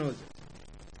 Everyone knows it.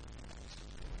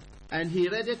 And he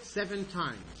read it 7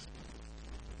 times.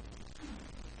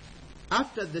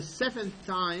 After the 7th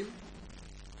time,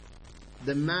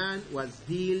 the man was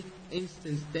healed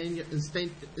instantaneously,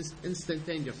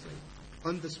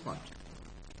 on the spot.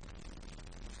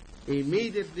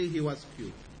 Immediately he was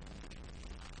cured.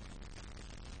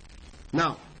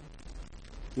 Now,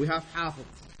 we have hafiz,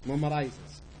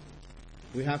 memorizers.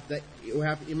 We have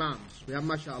imams. We have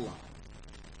mashallah.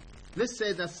 Let's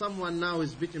say that someone now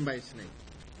is bitten by a snake.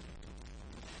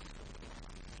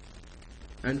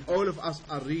 And all of us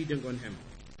are reading on him.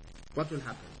 What will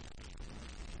happen?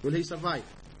 Will he survive?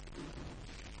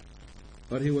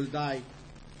 Or he will die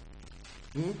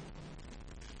in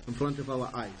front of our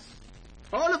eyes?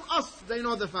 All of us, they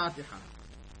know the Fatiha.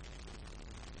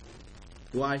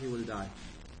 Why he will die?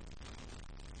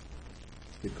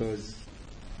 Because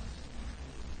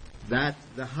that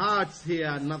the hearts here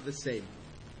are not the same.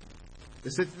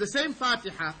 It's the same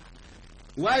Fatiha.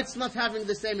 Why it's not having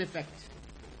the same effect?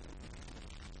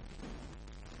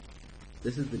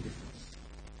 This is the difference.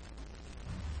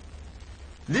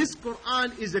 This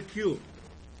Quran is a cure.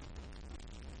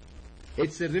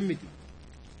 It's a remedy.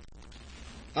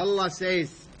 Allah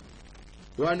says,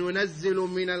 وَنُنَزِّلُ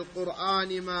مِنَ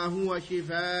الْقُرْآنِ مَا هُوَ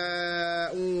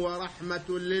شِفَاءٌ وَرَحْمَةٌ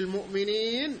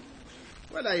لِلْمُؤْمِنِينَ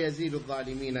وَلَا يَزِيدُ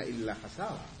الظَّالِمِينَ إِلَّا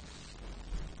خَسَارًا.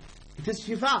 It is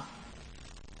shifa.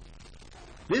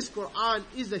 This Quran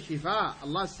is a shifa.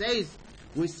 Allah says,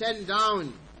 we send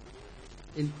down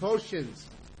in portions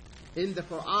in the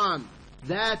Quran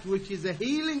that which is a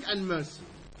healing and mercy.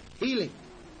 Healing.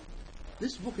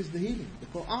 This book is the healing, the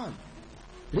Quran.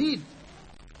 Read.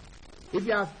 If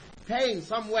you have pain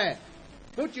somewhere,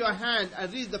 put your hand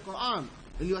and read the Quran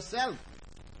in yourself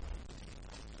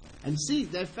and see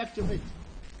the effect of it.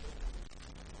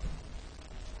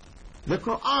 The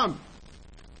Quran,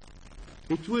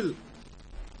 it will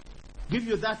give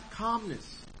you that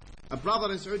calmness. A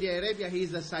brother in Saudi Arabia, he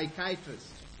is a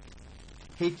psychiatrist.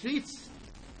 He treats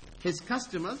his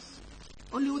customers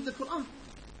only with the Quran.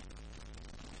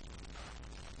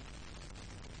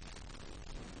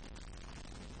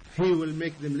 He will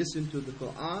make them listen to the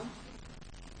Quran,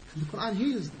 and the Quran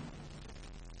heals them.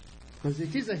 Because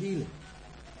it is a healing.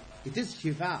 It is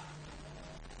shifa.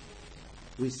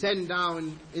 We send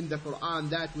down in the Quran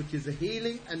that which is a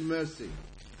healing and mercy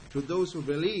to those who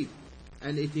believe.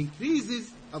 And it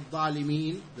increases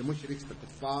al-dhalimeen, the mushriks, the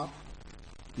kuffar,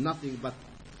 nothing but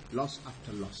loss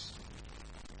after loss.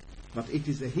 But it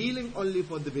is a healing only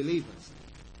for the believers,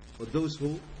 for those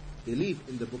who believe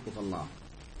in the book of Allah.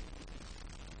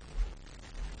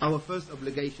 Our first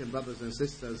obligation, brothers and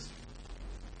sisters,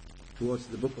 towards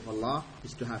the book of Allah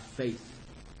is to have faith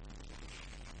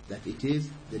that it is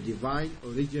the divine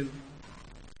origin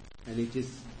and it is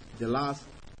the last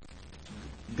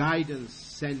guidance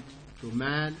sent to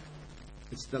man.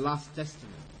 It's the last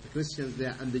testament. The Christians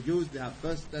there and the Jews, they have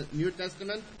first New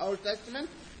Testament, Old Testament.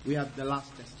 We have the last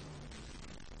testament.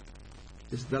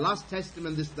 This is the last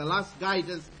testament. This is the last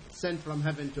guidance sent from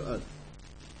heaven to earth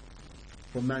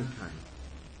for mankind.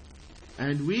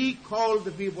 And we call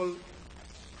the people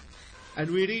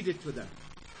and we read it to them.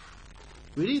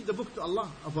 We read the book to Allah,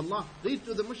 of Allah. Read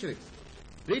to the mushriks.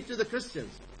 Read to the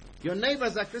Christians. Your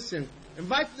neighbors are Christians.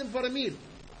 Invite them for a meal.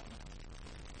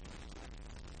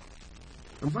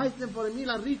 Invite them for a meal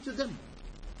and read to them.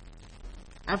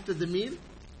 After the meal,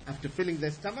 after filling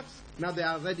their stomachs, now they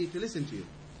are ready to listen to you.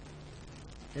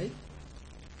 Okay?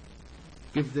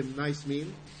 Give them nice meal.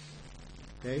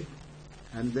 Okay?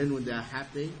 And then when they are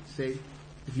happy, say,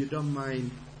 if you don't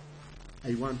mind,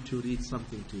 I want to read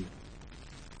something to you.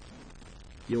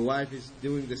 Your wife is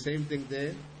doing the same thing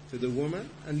there to the woman,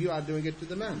 and you are doing it to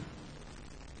the man.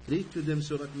 Read to them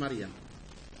Surah Maryam.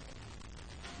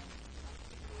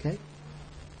 Okay?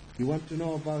 You want to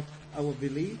know about our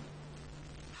belief?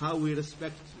 How we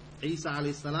respect Isa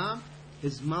alayhi salam,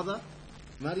 his mother,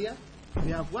 Maryam?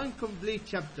 We have one complete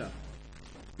chapter.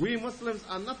 We Muslims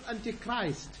are not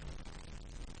antichrist.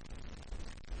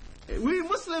 We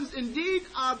Muslims indeed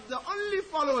are the only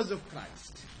followers of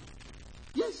Christ.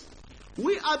 Yes,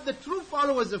 we are the true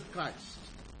followers of Christ.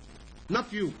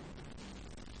 Not you.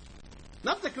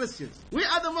 Not the Christians. We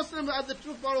are the Muslims, are the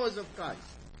true followers of Christ.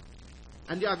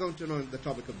 And you are going to know the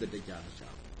topic of the Dajjal,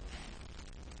 inshallah.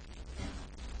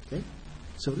 Okay?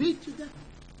 So read to them.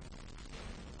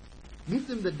 Give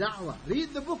them the da'wah.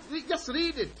 Read the book. Just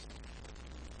read it.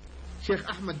 Sheikh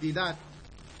Ahmad Didat,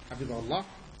 Hafidhullah,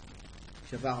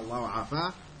 Shafah Allah wa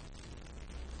afah.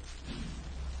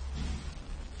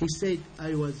 He said,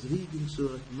 I was reading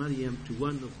Surah Maryam to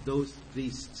one of those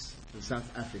priests in South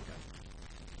Africa,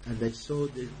 and I saw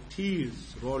the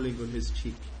tears rolling on his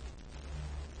cheek,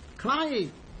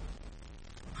 crying.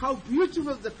 How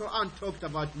beautiful the Quran talked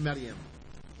about Maryam,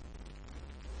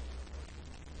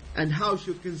 and how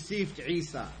she conceived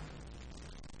Isa.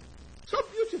 So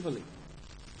beautifully.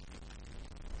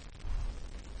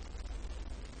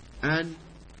 And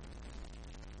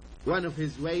one of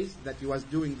his ways that he was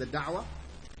doing the da'wah,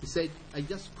 he said, I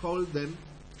just called them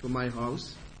to my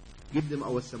house, give them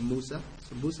our samosa,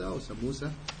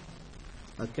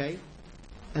 okay?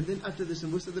 And then after the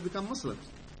samosa, they become Muslims.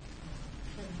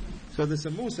 So the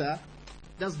samosa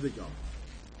does the job.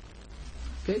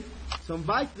 Okay? So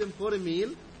invite them for a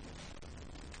meal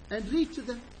and read to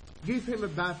them. Give him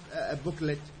a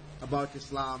booklet about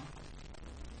Islam.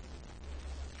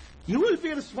 You will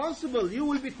be responsible. You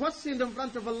will be questioned in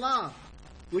front of Allah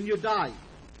when you die.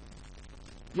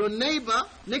 Your neighbor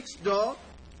next door,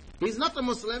 he's not a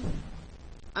Muslim,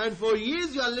 and for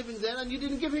years you are living there and you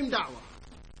didn't give him da'wah.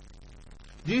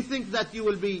 Do you think that you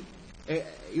will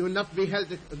not be held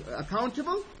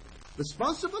accountable,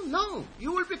 responsible? No,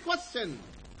 you will be questioned,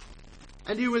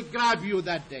 and he will grab you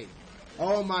that day.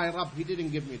 Oh my Rabb, he didn't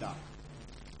give me da'wah.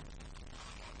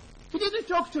 He didn't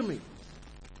talk to me.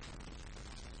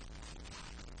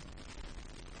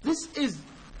 This is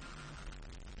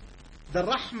the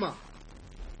rahmah.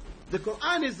 The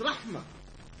Quran is rahmah,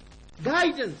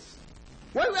 guidance.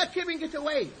 Why we are keeping it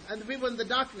away and the people in the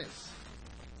darkness?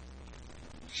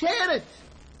 Share it.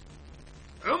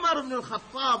 Umar ibn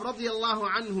al-Khattab radiyallahu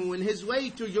anhu, in his way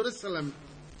to Jerusalem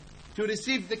to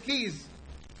receive the keys,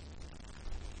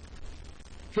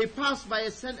 he passed by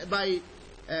a synagogue,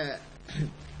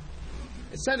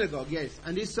 yes,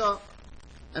 and he saw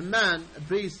a man, a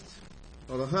priest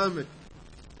or a hermit,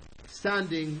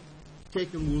 standing,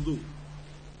 taking wudu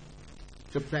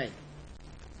to pray.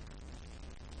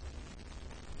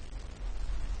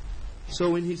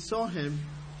 So when he saw him,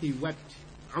 he wept.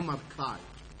 Umar cried.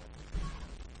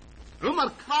 Umar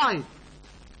cried.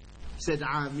 Said,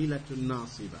 "Amilatun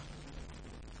nasiba."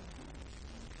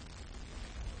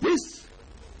 This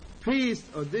priest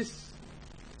or this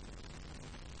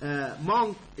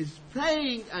monk is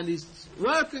praying and is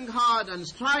working hard and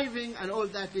striving, and all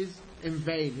that is in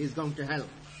vain. He's going to hell.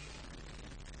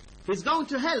 He's going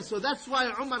to hell. So that's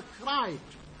why Umar cried.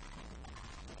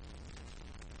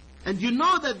 And you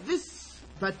know that this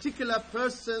particular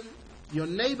person, your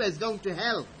neighbor, is going to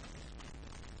hell.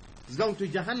 He's going to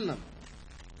Jahannam.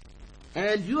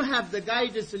 And you have the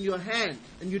guidance in your hand,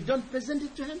 and you don't present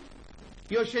it to him.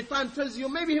 Your shaitan tells you,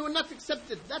 maybe he will not accept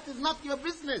it. That is not your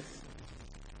business.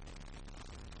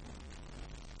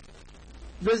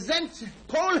 Present,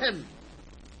 call him.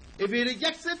 If he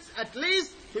rejects it, at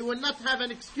least he will not have an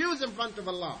excuse in front of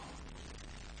Allah.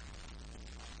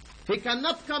 He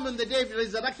cannot come on the day of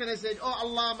resurrection and say, "Oh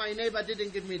Allah, my neighbor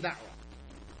didn't give me da'wah."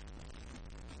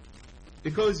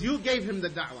 Because you gave him the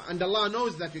da'wah, and Allah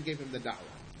knows that you gave him the da'wah.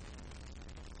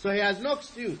 So he has no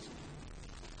excuse.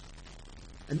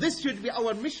 And this should be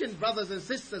our mission, brothers and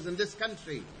sisters, in this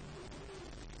country.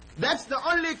 That's the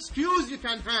only excuse you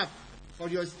can have for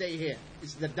your stay here.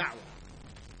 It's the da'wah.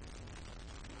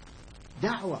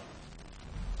 Da'wah.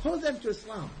 Call them to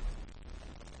Islam.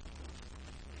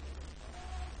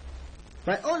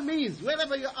 By all means,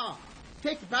 wherever you are,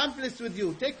 take pamphlets with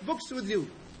you, take books with you,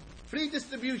 free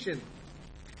distribution.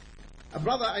 A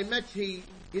brother I met,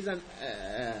 he's an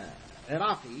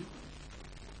Iraqi,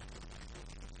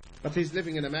 but he's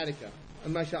living in America.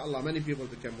 And mashallah, many people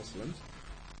became Muslims.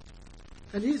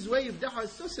 And his way of da'wah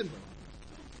is so simple.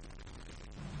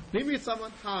 He meets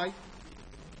someone, hi.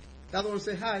 The other one will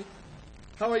say, hi.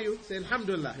 How are you? Say,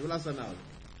 alhamdulillah. He will answer now.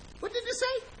 What did you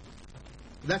say?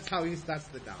 That's how he starts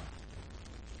the da'wah.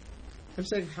 I'm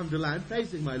saying, alhamdulillah, I'm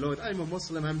praising my Lord. I'm a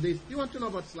Muslim, I'm this. Do you want to know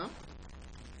about Islam?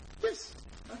 Yes.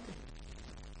 Okay.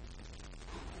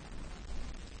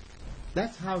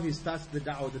 That's how he starts the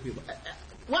da'wah of the people.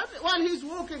 While he's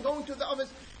walking, going to the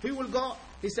office, he will go,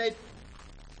 he said,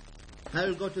 I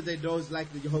will go to their doors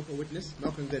like the Jehovah's Witness,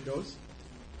 knocking their doors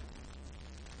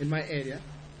in my area.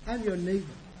 I'm your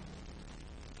neighbor.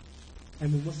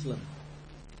 I'm a Muslim.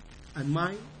 And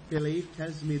my belief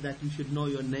tells me that you should know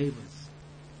your neighbors.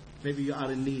 Maybe you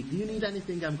are in need. Do you need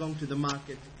anything? I'm going to the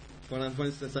market. For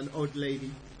instance, an old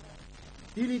lady.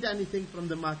 Do you need anything from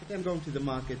the market? I'm going to the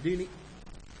market. Do you need...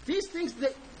 These things,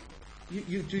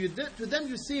 to them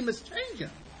you seem a stranger.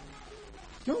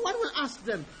 No one will ask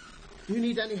them, do you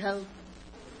need any help?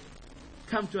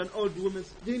 Come to an old woman.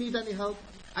 Do you need any help?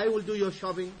 I will do your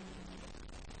shopping.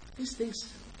 These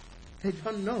things they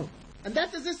don't know. And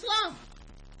that is Islam.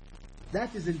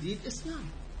 That is indeed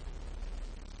Islam.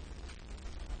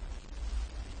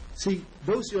 See,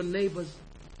 those your neighbors,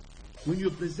 when you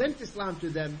present Islam to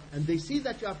them and they see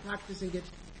that you are practicing it,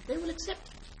 they will accept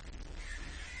it.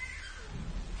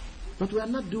 But we are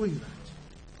not doing that.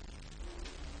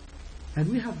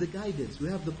 And we have the guidance, we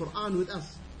have the Quran with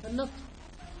us, and not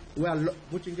we are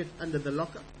putting it under the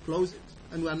locker, close it,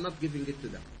 and we are not giving it to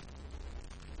them.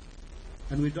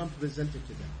 And we don't present it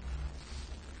to them.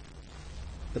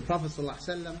 The Prophet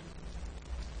ﷺ,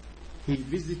 he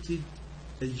visited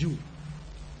a Jew.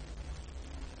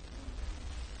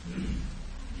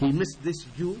 He missed this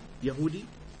Jew, Yahudi,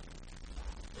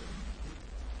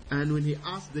 and when he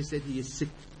asked, they said he is sick.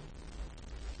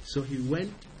 So he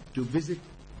went to visit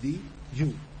the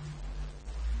Jew,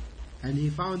 and he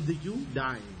found the Jew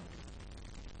dying,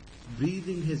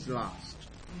 breathing his last.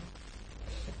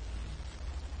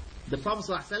 The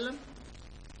Prophet ﷺ,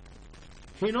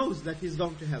 he knows that he's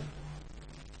going to hell.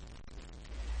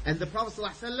 And the Prophet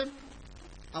ﷺ,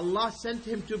 Allah sent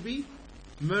him to be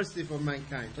mercy for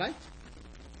mankind, right?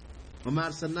 وَمَا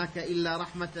أَرْسَلْنَاكَ إِلَّا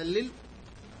رَحْمَةً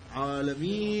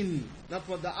لِلْعَالَمِينَ. Not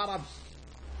for the Arabs,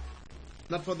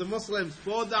 not for the Muslims,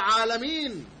 for the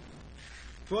Alameen,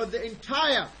 for the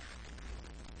entire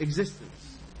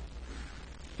existence.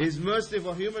 His mercy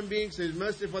for human beings, His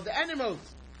mercy for the animals,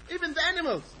 even the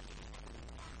animals.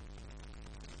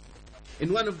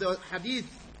 In one of the hadith,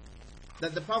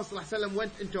 that the Prophet ﷺ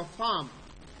went into a farm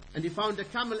and he found a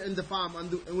camel in the farm,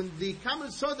 and when the camel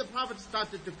saw the Prophet,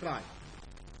 started to cry.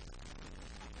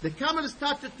 The camel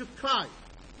started to cry,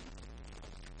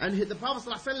 and the Prophet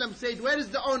ﷺ said, "Where is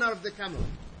the owner of the camel?"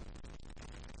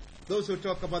 Those who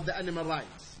talk about the animal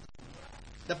rights.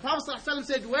 The Prophet ﷺ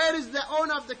said, "Where is the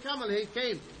owner of the camel?" He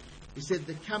came. He said,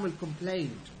 "The camel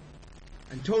complained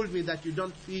and told me that you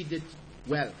don't feed it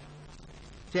well.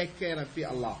 Take care and fear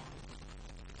Allah."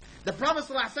 The Prophet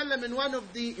ﷺ, in one of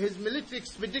his military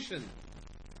expedition,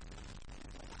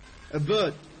 a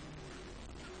bird,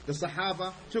 the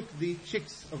Sahaba took the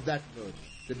chicks of that bird,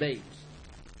 the babes.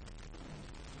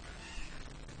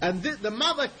 And the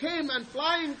mother came and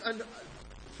flying and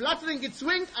fluttering its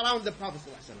wing around the Prophet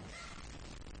ﷺ.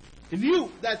 He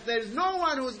knew that there is no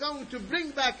one who is going to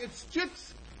bring back its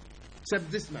chicks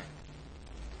except this man.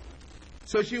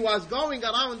 So she was going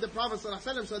around the Prophet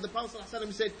ﷺ. So the Prophet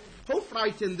ﷺ said, "Who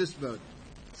frightened this bird?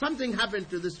 Something happened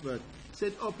to this bird." He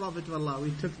said, "Oh Prophet of Allah,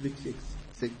 we took the chicks."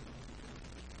 He said,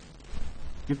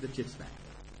 "Give the chicks back."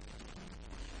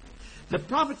 The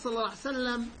Prophet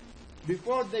ﷺ,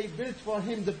 before they built for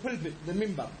him the pulpit, the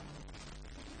mimbar,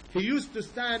 he used to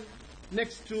stand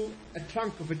next to a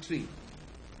trunk of a tree.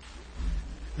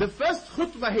 The first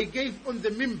khutbah he gave on the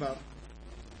mimbar,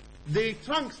 the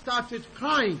trunk started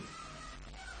crying,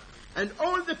 and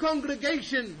all the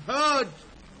congregation heard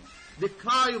the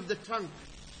cry of the trunk,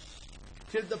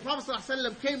 till the Prophet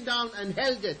ﷺ came down and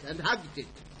held it and hugged it,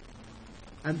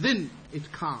 and then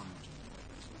it calmed.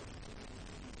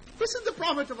 This is the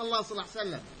Prophet of Allah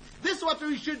ﷺ. This is what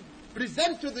we should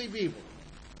present to the people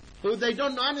who they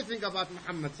don't know anything about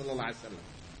Muhammad ﷺ.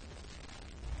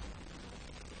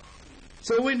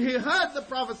 So when he heard the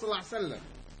Prophet ﷺ,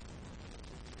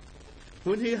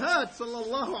 when he heard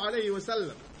sallallahu alayhi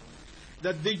wasallam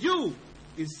that the Jew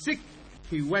is sick,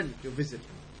 he went to visit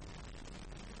him.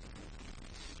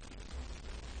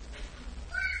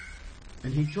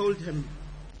 And he told him,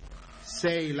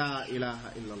 "Say La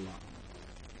ilaha illallah."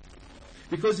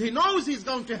 Because he knows he's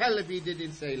going to hell if he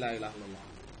didn't say La ilaha illallah.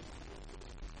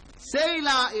 Say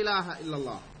La ilaha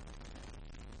illallah.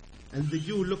 And the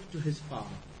Jew looked to his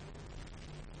father.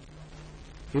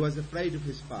 He was afraid of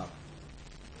his father.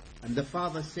 And the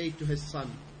father said to his son,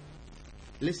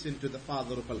 listen to the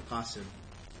father of Al-Qasim.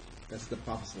 That's the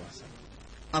Prophet ﷺ.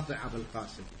 Ati' Abul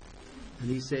Qasim. And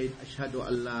he said, Ashhadu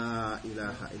an la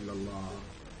ilaha illallah.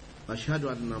 Ashhadu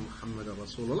anna Muhammadan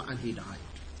Rasulullah. And he died.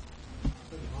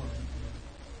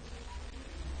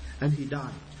 And he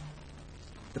died.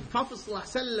 The Prophet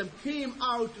ﷺ came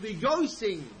out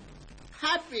rejoicing,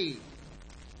 happy,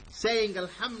 saying,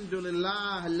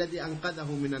 Alhamdulillah alladhi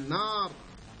anqadahu min al-nar.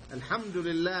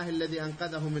 Alhamdulillah alladhi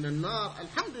anqadahu min al-nar.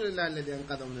 Alhamdulillah alladhi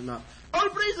anqadahu min al-nar. All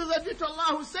praises are due to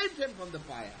Allah who saved him from the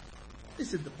fire.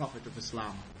 This is the Prophet of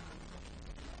Islam.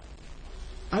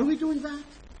 Are we doing that?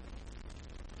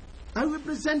 Are we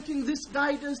presenting this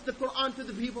guidance, the Quran, to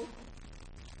the people?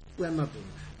 We are not doing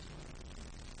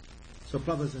that. So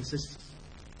brothers and sisters,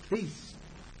 please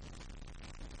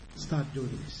start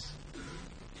doing this.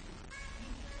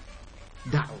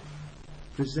 Da'wah.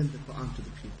 Present the Quran to the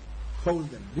people. Hold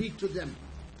them. Read to them.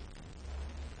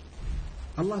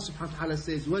 Allah subhanahu wa ta'ala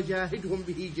says, وَجَاهِدْهُمْ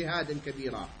بِهِ جِهَادًا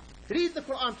كَبِيرًا. Read the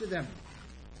Quran to them.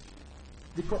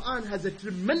 The Quran has a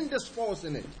tremendous force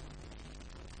in it.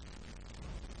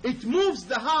 It moves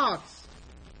the hearts.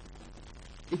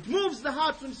 It moves the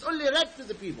hearts when it's only read to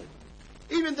the people,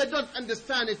 even they don't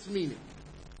understand its meaning.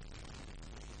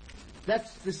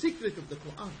 That's the secret of the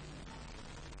Quran.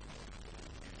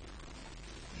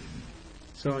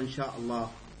 So inshallah,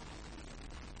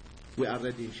 we are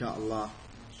ready inshallah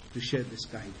to share this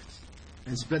guidance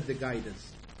and spread the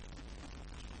guidance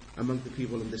among the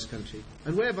people in this country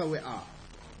and wherever we are,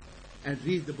 and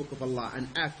read the book of Allah and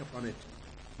act upon it.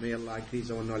 May Allah increase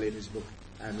our knowledge in His book.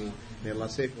 Ameen. May Allah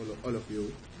save all of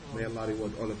you. May Allah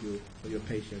reward all of you for your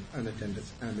patience and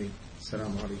attendance. Ameen.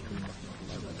 Assalamu alaikum wa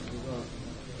rahmatullahi wa barakatuh.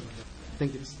 I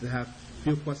think they have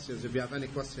few questions. If you have any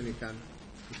question, you can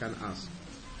ask.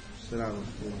 Assalamu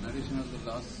alaikum. In addition to the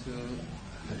last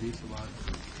hadith about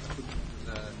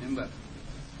the member,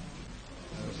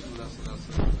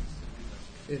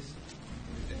 yes.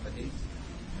 The hadith.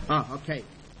 Okay.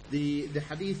 The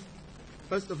hadith.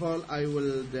 First of all, I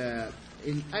will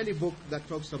in any book that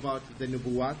talks about the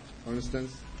nubuwat, for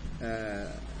instance,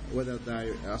 whether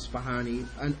the Asfahani,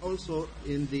 and also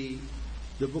in the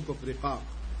book of Riqaq.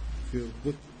 If you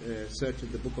put search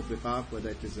in the book of Riqaq, whether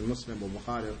it is a Muslim or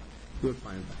Bukhari, you will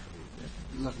find that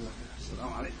hadith.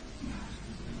 Assalamu alaikum.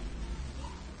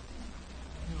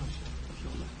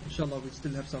 Inshallah, we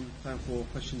still have some time for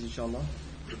questions, inshallah.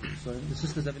 So if the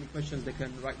sisters have any questions, they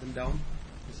can write them down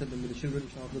and send them to the children,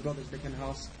 inshallah. The brothers, they can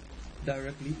ask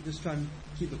directly. Just try and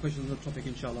keep the questions on the topic,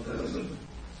 inshallah.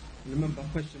 Remember,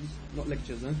 questions, not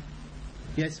lectures, eh?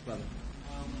 Yes, brother.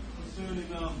 Concerning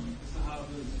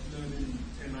Sahaba's learning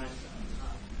 10 nights at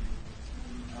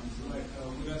a time. So like,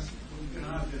 with us, in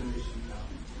our generation now,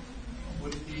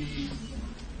 would it be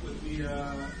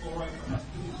alright for us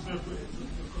to interpret the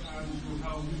Quran to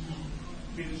how we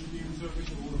finish the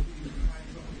interpretation, or if we find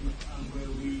something in the Quran where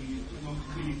we're not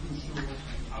really too sure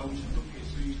how we should look at it,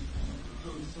 so you go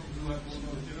to something like more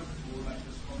knowledge, or like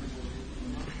just comment or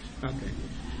Okay.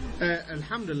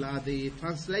 Alhamdulillah, the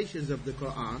translations of the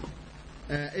Quran,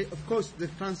 of course, the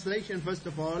translation, first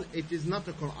of all, it is not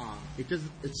a Quran.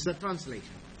 It's a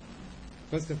translation.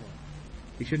 First of all,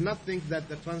 you should not think that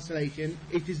the translation,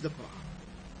 it is the Quran.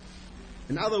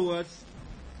 In other words,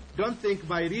 don't think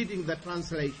by reading the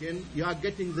translation, you are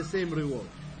getting the same reward.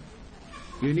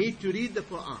 You need to read the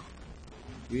Quran.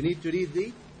 You need to read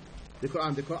the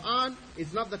Quran. The Quran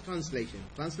is not the translation.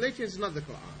 Translation is not the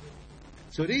Quran.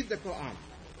 So read the Quran.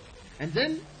 And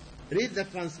then read the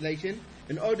translation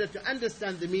in order to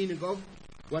understand the meaning of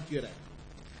what you read.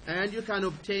 And you can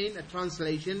obtain a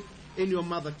translation in your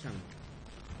mother tongue.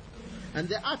 And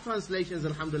there are translations,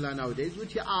 alhamdulillah, nowadays,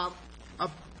 which are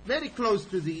very close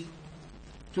to the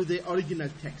original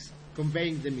text,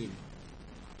 conveying the meaning.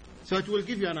 So it will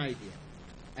give you an idea.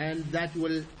 And that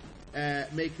will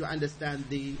make you understand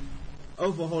the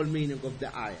overall meaning of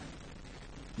the ayah.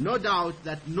 No doubt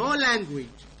that no language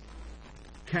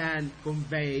can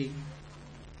convey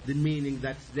the meaning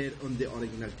that's there on the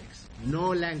original text. No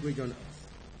language on earth.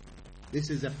 This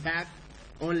is a fact.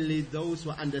 Only those who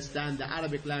understand the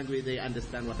Arabic language, they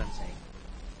understand what I'm saying.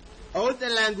 All the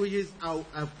languages are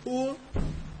poor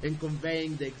in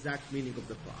conveying the exact meaning of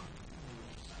the Quran.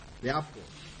 They are poor.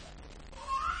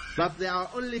 But they are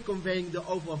only conveying the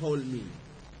overall meaning.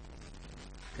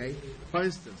 Okay? For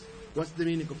instance, what's the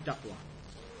meaning of taqwa?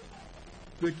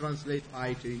 We translate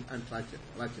piety and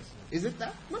righteousness. Is it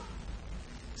that? No.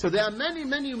 So there are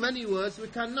many words we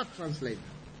cannot translate.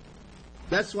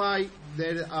 That's why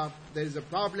there is a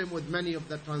problem with many of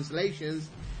the translations.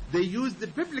 They use the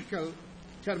biblical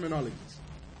terminologies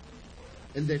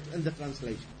in the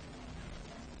translation.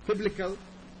 Biblical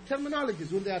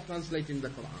terminologies when they are translating the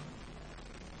Quran.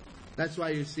 That's why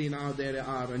you see now there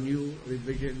are a new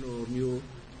revision or new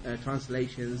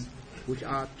translations which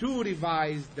are to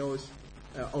revise those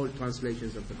old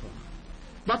translations of the Quran.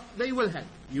 But they will help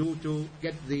you to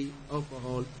get the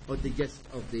overhaul or the gist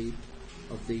of the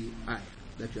ayah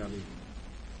that you are reading.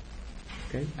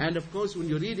 Okay? And of course, when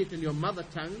you read it in your mother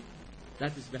tongue,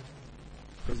 that is better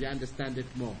because you understand it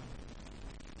more.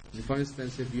 For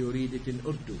instance, if you read it in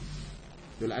Urdu,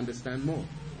 you'll understand more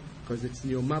because it's in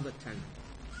your mother tongue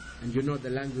and you know the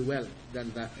language well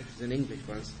than that if it's in English,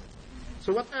 for instance.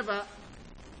 So whatever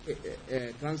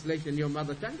translation in your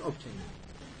mother tongue, obtain it.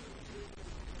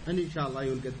 And inshallah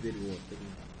you'll get the reward.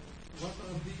 What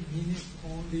are the meanings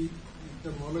only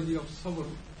terminology of sabr?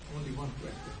 Only one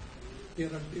question. There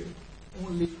are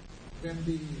only when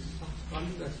some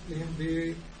scholars explain,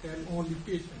 they tell only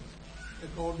patience.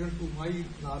 According to my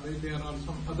knowledge, there are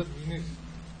some other meanings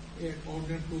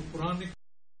according to Quranic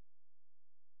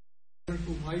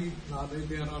To my knowledge,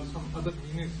 there are some other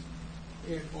meanings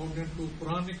according to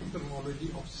Quranic terminology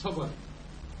of sabr.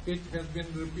 It has been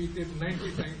repeated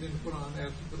 90 times in Quran,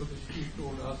 as Brother Shri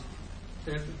told us,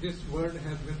 that this word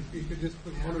has been repeated, this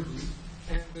terminology,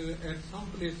 and at some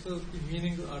places the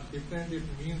meanings are different. It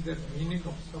means that meaning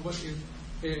of sabr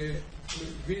is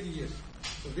various.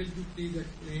 So will you please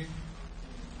explain,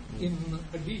 in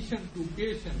addition to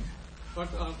patience, what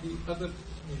are the other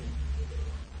meanings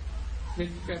which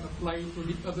can apply to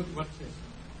the other verses?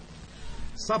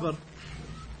 Sabr,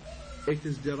 it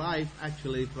is derived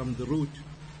actually from the root.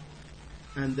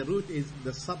 And the root is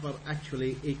the sabr,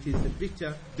 actually, it is a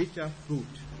bitter fruit.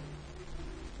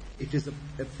 It is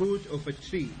a fruit of a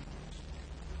tree.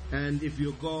 And if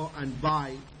you go and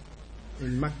buy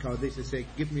in Mecca, they say,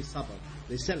 give me sabr.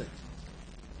 They sell it.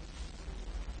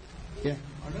 Yeah.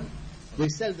 They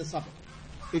sell the sabr.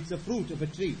 It's a fruit of a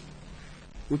tree,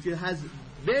 which has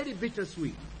very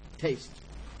bittersweet taste.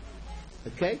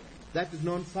 Okay? That is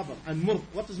known sabr. And mur.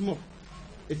 What is mur?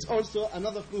 It's also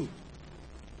another fruit.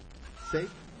 See?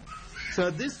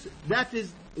 So that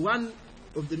is one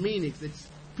of the meanings. It's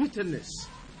bitterness.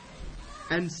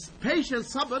 And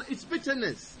patience, sabr, it's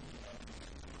bitterness.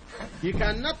 You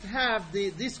cannot have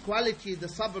this quality, the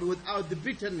sabr, without the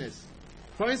bitterness.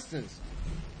 For instance,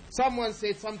 someone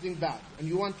said something bad and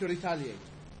you want to retaliate.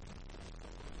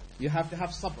 You have to have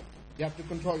sabr. You have to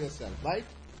control yourself, right?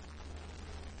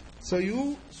 So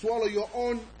you swallow your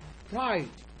own pride.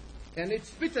 And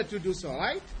it's bitter to do so,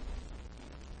 right?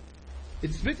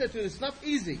 It's bitter to, it's not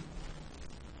easy.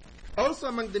 Also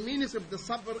among the meanings of the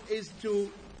sabr is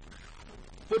to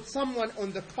put someone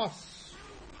on the cross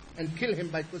and kill him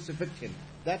by crucifixion.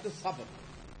 That is sabr.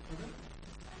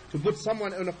 To put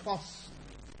someone on the cross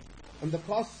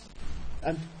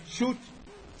and shoot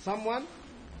someone,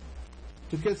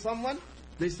 to kill someone,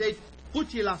 they say,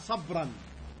 Qutila sabran.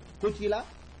 Qutila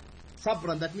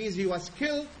sabran. That means he was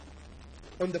killed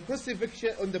on the crucifix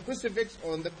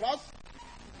or on the cross.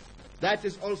 That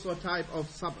is also a type of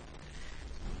sabr.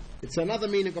 It's another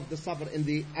meaning of the sabr in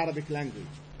the Arabic language.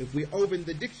 If we open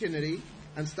the dictionary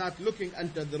and start looking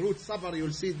into the root sabr,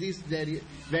 you'll see these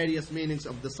various meanings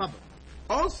of the sabr.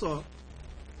 Also,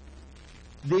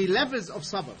 the levels of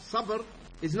sabr. Sabr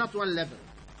is not one level.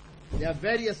 There are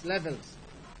various levels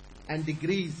and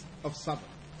degrees of sabr.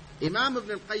 Imam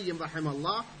Ibn al-Qayyim,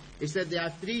 rahimahullah, he said there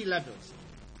are 3 levels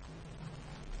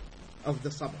of the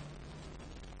sabr.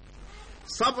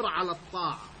 Sabr ala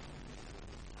ta'a.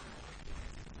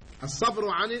 الصبر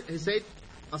عن, he said,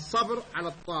 الصبر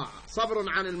على الطاعة. صبر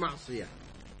عن المعصية.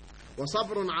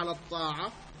 وصبر على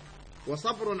الطاعة.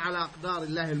 وصبر على أقدار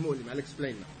الله المؤلم. I'll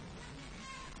explain now.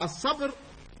 الصبر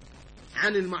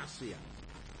عن المعصية.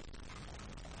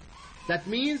 That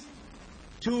means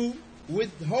to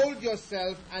withhold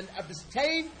yourself and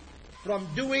abstain from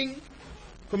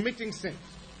committing sins.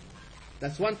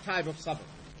 That's one type of sabr.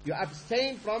 You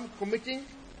abstain from committing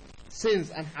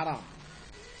sins and haram.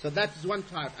 So that is one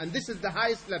type. And this is the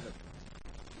highest level.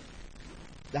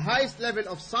 The highest level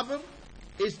of sabr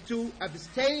is to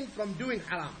abstain from doing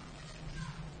haram.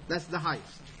 That's the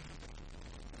highest.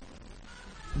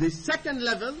 The second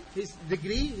level, his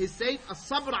degree, he said,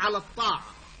 as-sabr ala ta'a.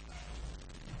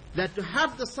 That to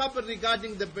have the sabr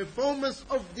regarding the performance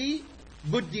of the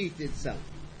good deed itself.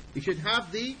 You should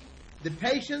have the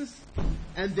patience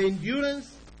and the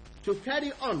endurance to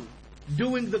carry on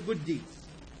doing the good deeds.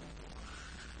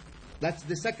 That's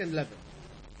the second level.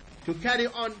 To carry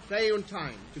on praying on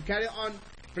time, to carry on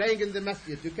praying in the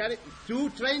masjid, to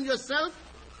train yourself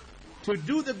to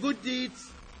do the good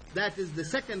deeds. That is the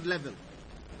second level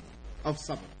of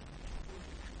sabr.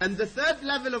 And the third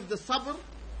level of the sabr,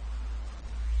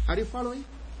 are you following?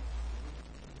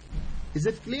 Is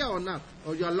it clear or not?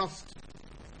 Or you are lost?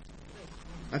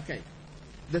 Okay.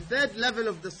 The third level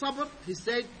of the sabr, he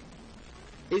said,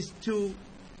 is to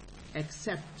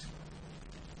accept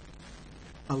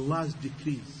Allah's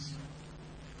decrees.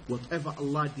 Whatever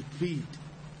Allah decreed,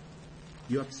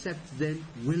 you accept them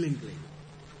willingly.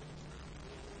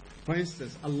 For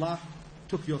instance, Allah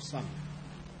took your son,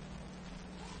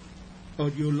 or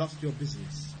you lost your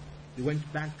business, you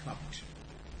went bankrupt.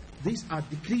 These are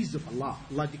decrees of Allah.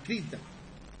 Allah decreed them.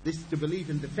 This is to believe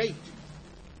in the fate,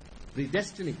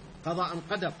 predestiny, qada and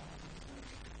qadar.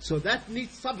 So that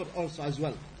needs sabr also as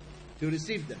well, to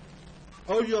receive them.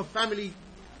 All your family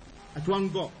at one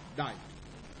go died.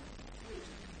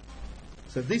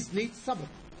 So this needs sabr.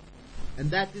 And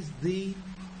that is the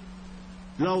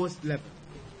lowest level.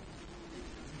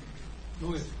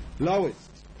 Lowest.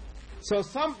 So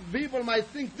some people might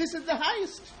think this is the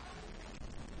highest.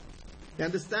 You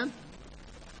understand?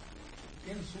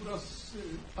 In Surah this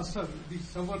asar, the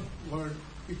sabr word,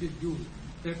 it is used.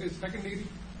 That is secondary.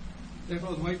 That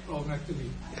was my problem actually.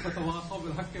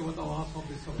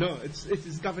 No, it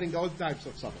is covering all types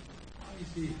of sabr. I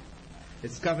see.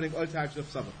 It's covering all types of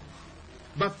sabr.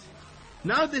 But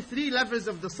now the 3 levels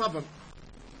of the sabr,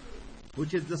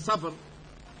 which is the sabr,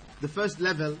 the first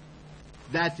level,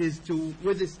 that is to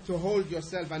hold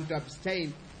yourself and to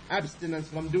abstinence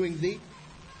from doing the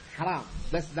haram.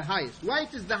 That's the highest. Why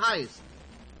it is the highest?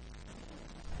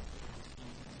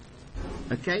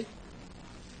 Okay?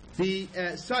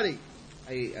 Sorry,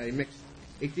 I mixed.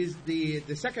 It is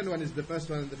the second one is the first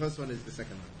one, and the first one is the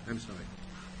second one. I'm sorry.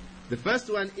 The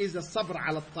first one is a sabr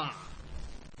ala ta'a.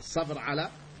 Sabr ala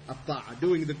ta'a,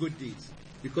 doing the good deeds.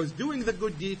 Because doing the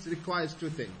good deeds requires 2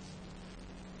 things.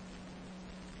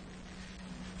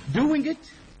 Doing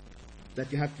it,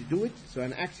 that you have to do it, so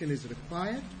an action is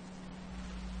required.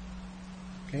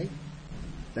 Okay?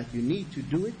 That you need to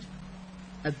do it.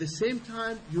 At the same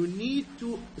time, you need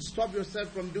to stop yourself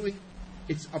from doing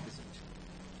its opposite.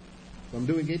 From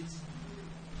doing its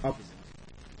opposite.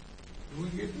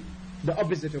 Doing it? The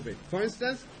opposite of it. For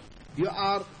instance, you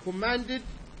are commanded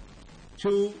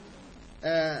to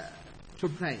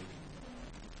pray,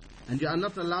 and you are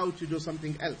not allowed to do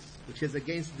something else, which is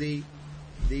against the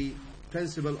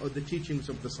principle or the teachings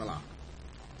of the salah.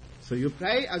 So you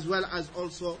pray as well as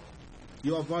also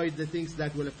you avoid the things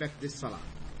that will affect this salah.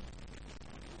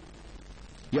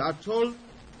 You are told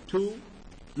to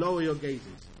lower your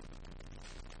gazes.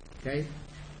 Okay?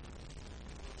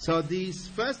 So this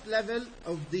first level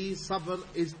of the sabr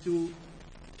is to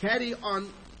carry on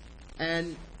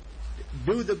and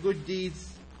do the good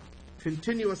deeds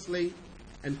continuously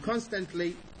and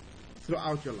constantly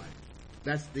throughout your life.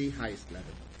 That's the highest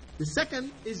level. The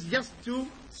second is just to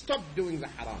stop doing the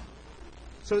haram.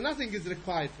 So nothing is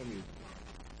required from you.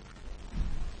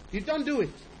 You don't do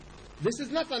it. This is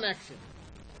not an action.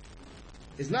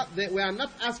 It's not that we are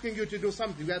not asking you to do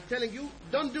something. We are telling you,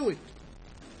 don't do it.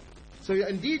 So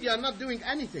indeed, you are not doing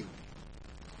anything.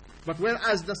 But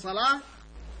whereas the salah,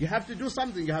 you have to do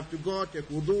something. You have to go, take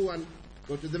wudu and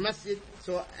go to the masjid.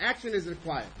 So action is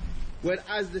required.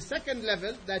 Whereas the second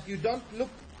level, that you don't look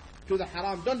to the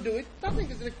haram, don't do it, nothing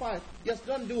is required. Just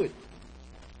don't do it.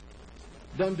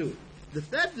 Don't do it. The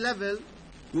third level,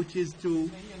 which is to...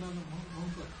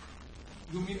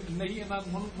 You mean nahi anal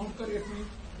munkar? It means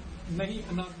nahi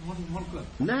anal munkar.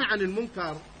 Nahi anil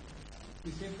munkar.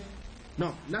 The same thing?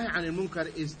 No, nahi anil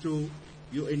munkar is to,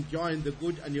 you enjoin the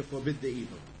good and you forbid the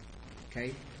evil.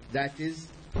 Okay? That is,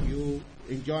 you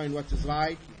enjoin what is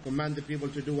right, you command the people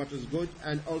to do what is good,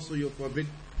 and also you forbid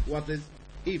what is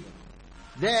evil.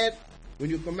 There, when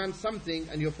you command something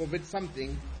and you forbid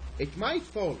something, it might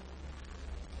fall,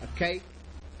 okay,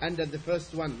 under the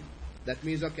first one. That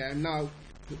means, okay, I'm now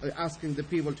asking the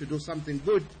people to do something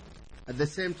good. At the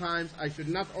same time, I should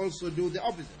not also do the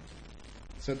opposite.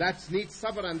 So that needs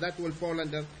sabr, and that will fall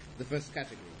under the first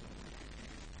category.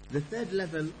 The third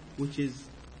level, which is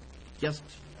just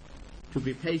to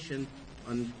be patient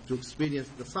and to experience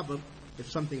the sabr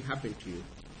if something happened to you,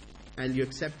 and you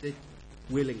accept it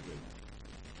willingly.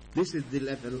 This is the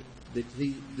level, the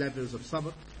 3 levels of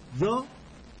sabr. Though,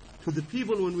 to the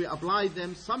people, when we apply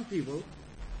them, some people,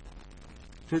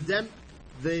 to them,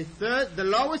 the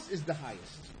lowest is the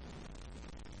highest.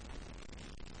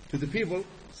 To the people,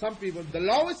 some people, the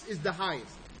lowest is the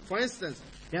highest. For instance,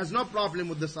 he has no problem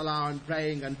with the salah and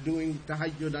praying and doing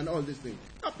tahajjud and all these things.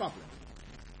 No problem.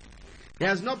 He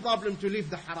has no problem to leave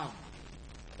the haram.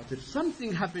 But if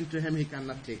something happened to him, he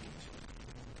cannot take it.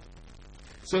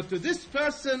 So to this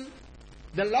person,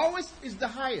 the lowest is the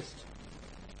highest.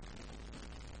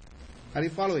 Are you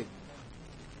following?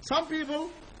 Some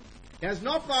people, he has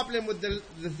no problem with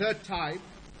the third type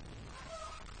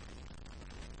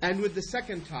and with the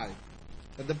second type.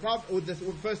 But with the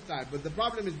first type, but the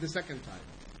problem is the second type.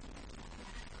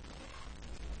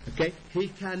 Okay? He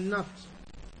cannot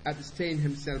abstain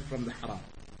himself from the haram.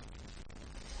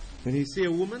 When he sees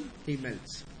a woman, he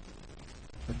melts.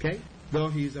 Okay? Though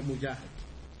he is a mujahid.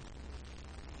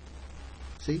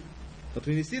 See? But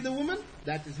when you see the woman,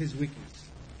 that is his weakness.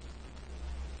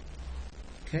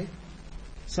 Okay?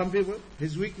 Some people,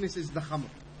 his weakness is the khamr.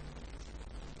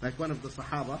 Like one of the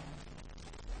Sahaba,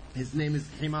 his name is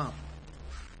Himar.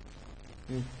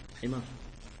 Himar.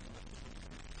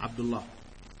 Abdullah.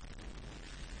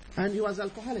 And he was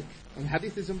alcoholic. And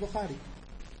hadith is in Bukhari.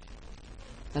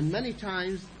 And many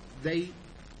times they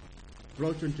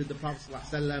brought him to the Prophet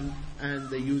ﷺ and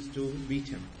they used to beat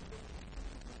him.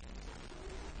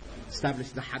 Establish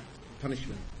the had,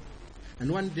 punishment.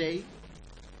 And one day,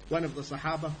 one of the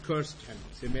Sahaba cursed him.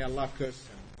 Say, may Allah curse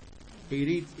him.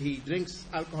 he drinks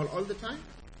alcohol all the time.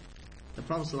 The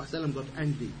Prophet ﷺ got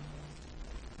angry.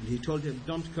 And he told him,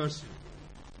 don't curse him.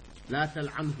 لا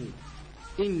تلعنه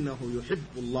إنه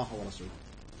يحب الله ورسوله.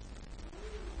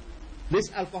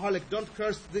 This alcoholic, don't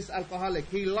curse this alcoholic.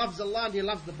 He loves Allah and he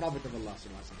loves the Prophet of Allah.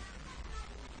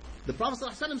 The Prophet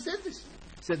ﷺ said this.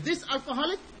 He said, this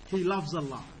alcoholic, he loves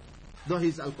Allah, though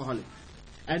he's alcoholic.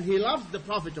 And he loves the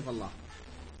Prophet of Allah.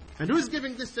 And who is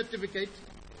giving this certificate?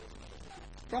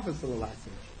 Prophet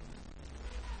ﷺ.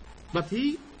 But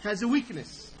he has a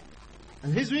weakness.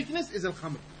 And his weakness is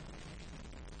al-khamr.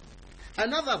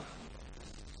 Another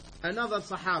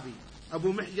Sahabi,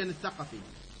 Abu Mihjan al-Thaqafi,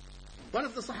 one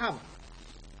of the Sahaba.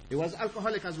 He was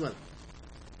alcoholic as well.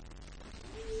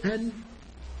 And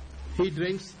he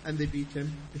drinks and they beat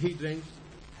him. He drinks.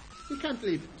 He can't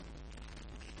leave it.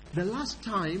 The last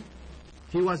time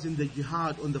he was in the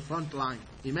jihad on the front line.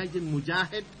 Imagine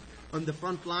Mujahid on the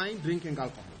front line drinking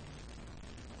alcohol.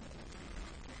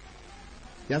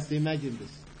 Just imagine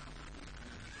this.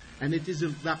 And it is the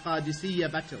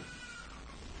Qadisiyya battle.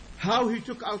 How he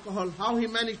took alcohol, how he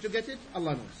managed to get it,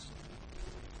 Allah knows.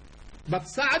 But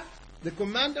Sa'd, the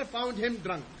commander, found him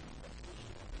drunk.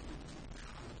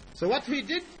 So what he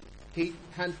did, he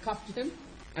handcuffed him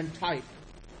and tied him.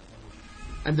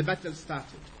 And the battle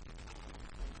started.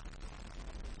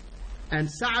 And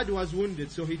Sa'd was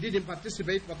wounded, so he didn't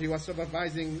participate, but he was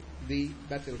supervising the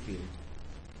battlefield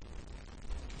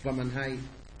from an high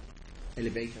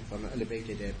elevation, from an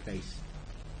elevated place.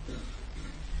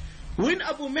 When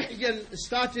Abu Mihjan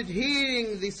started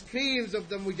hearing the screams of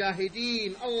the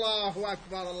Mujahideen, Allahu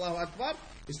Akbar,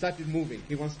 he started moving.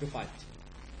 He wants to fight.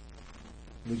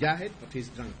 Mujahid, but he's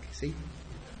drunk. See?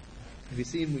 Have you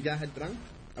seen Mujahid drunk?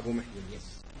 Abu Mihjan,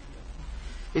 yes.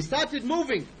 He started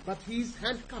moving, but he's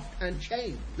handcuffed and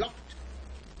chained, locked.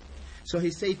 So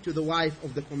he said to the wife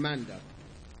of the commander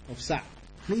of Sa'd,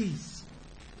 please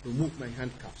remove my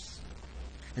handcuffs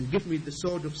and give me the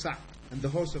sword of Sa'd and the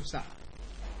horse of Sa'd.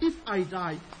 If I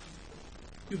die,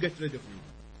 you get rid of me.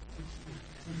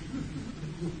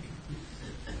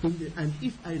 And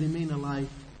if I remain alive,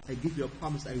 I give you a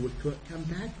promise I will come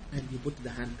back and you put the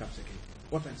handcuffs again.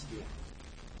 What else do you want?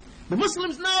 The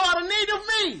Muslims now are in need of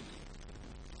me.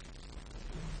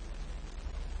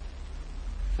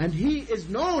 And he is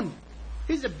known.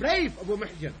 He's a brave Abu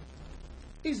Mihjan.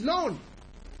 He's known.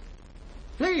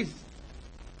 Please.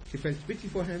 She felt pity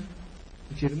for him.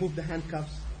 And she removed the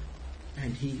handcuffs.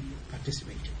 And he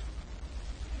participated.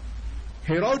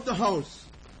 He rode the horse.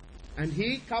 And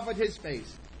he covered his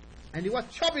face. And he was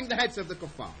chopping the heads of the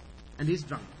kuffar. And he's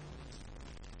drunk.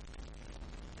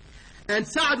 And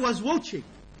Sa'd was watching.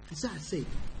 And Sa'd said,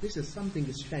 this is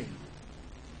something strange.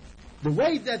 The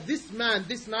way that this man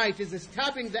this night is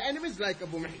stabbing the enemies like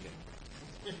Abu Mihjan.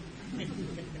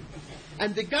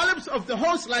 And the gallops of the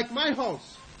horse like my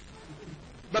horse.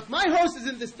 But my horse is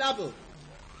in the stable.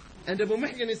 And Abu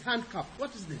Mihjan is handcuffed.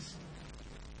 What is this?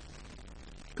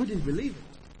 Couldn't believe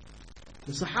it.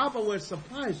 The Sahaba were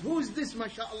surprised. Who is this,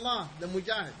 mashallah, the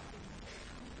Mujahid?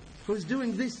 Who is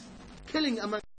doing this? Killing among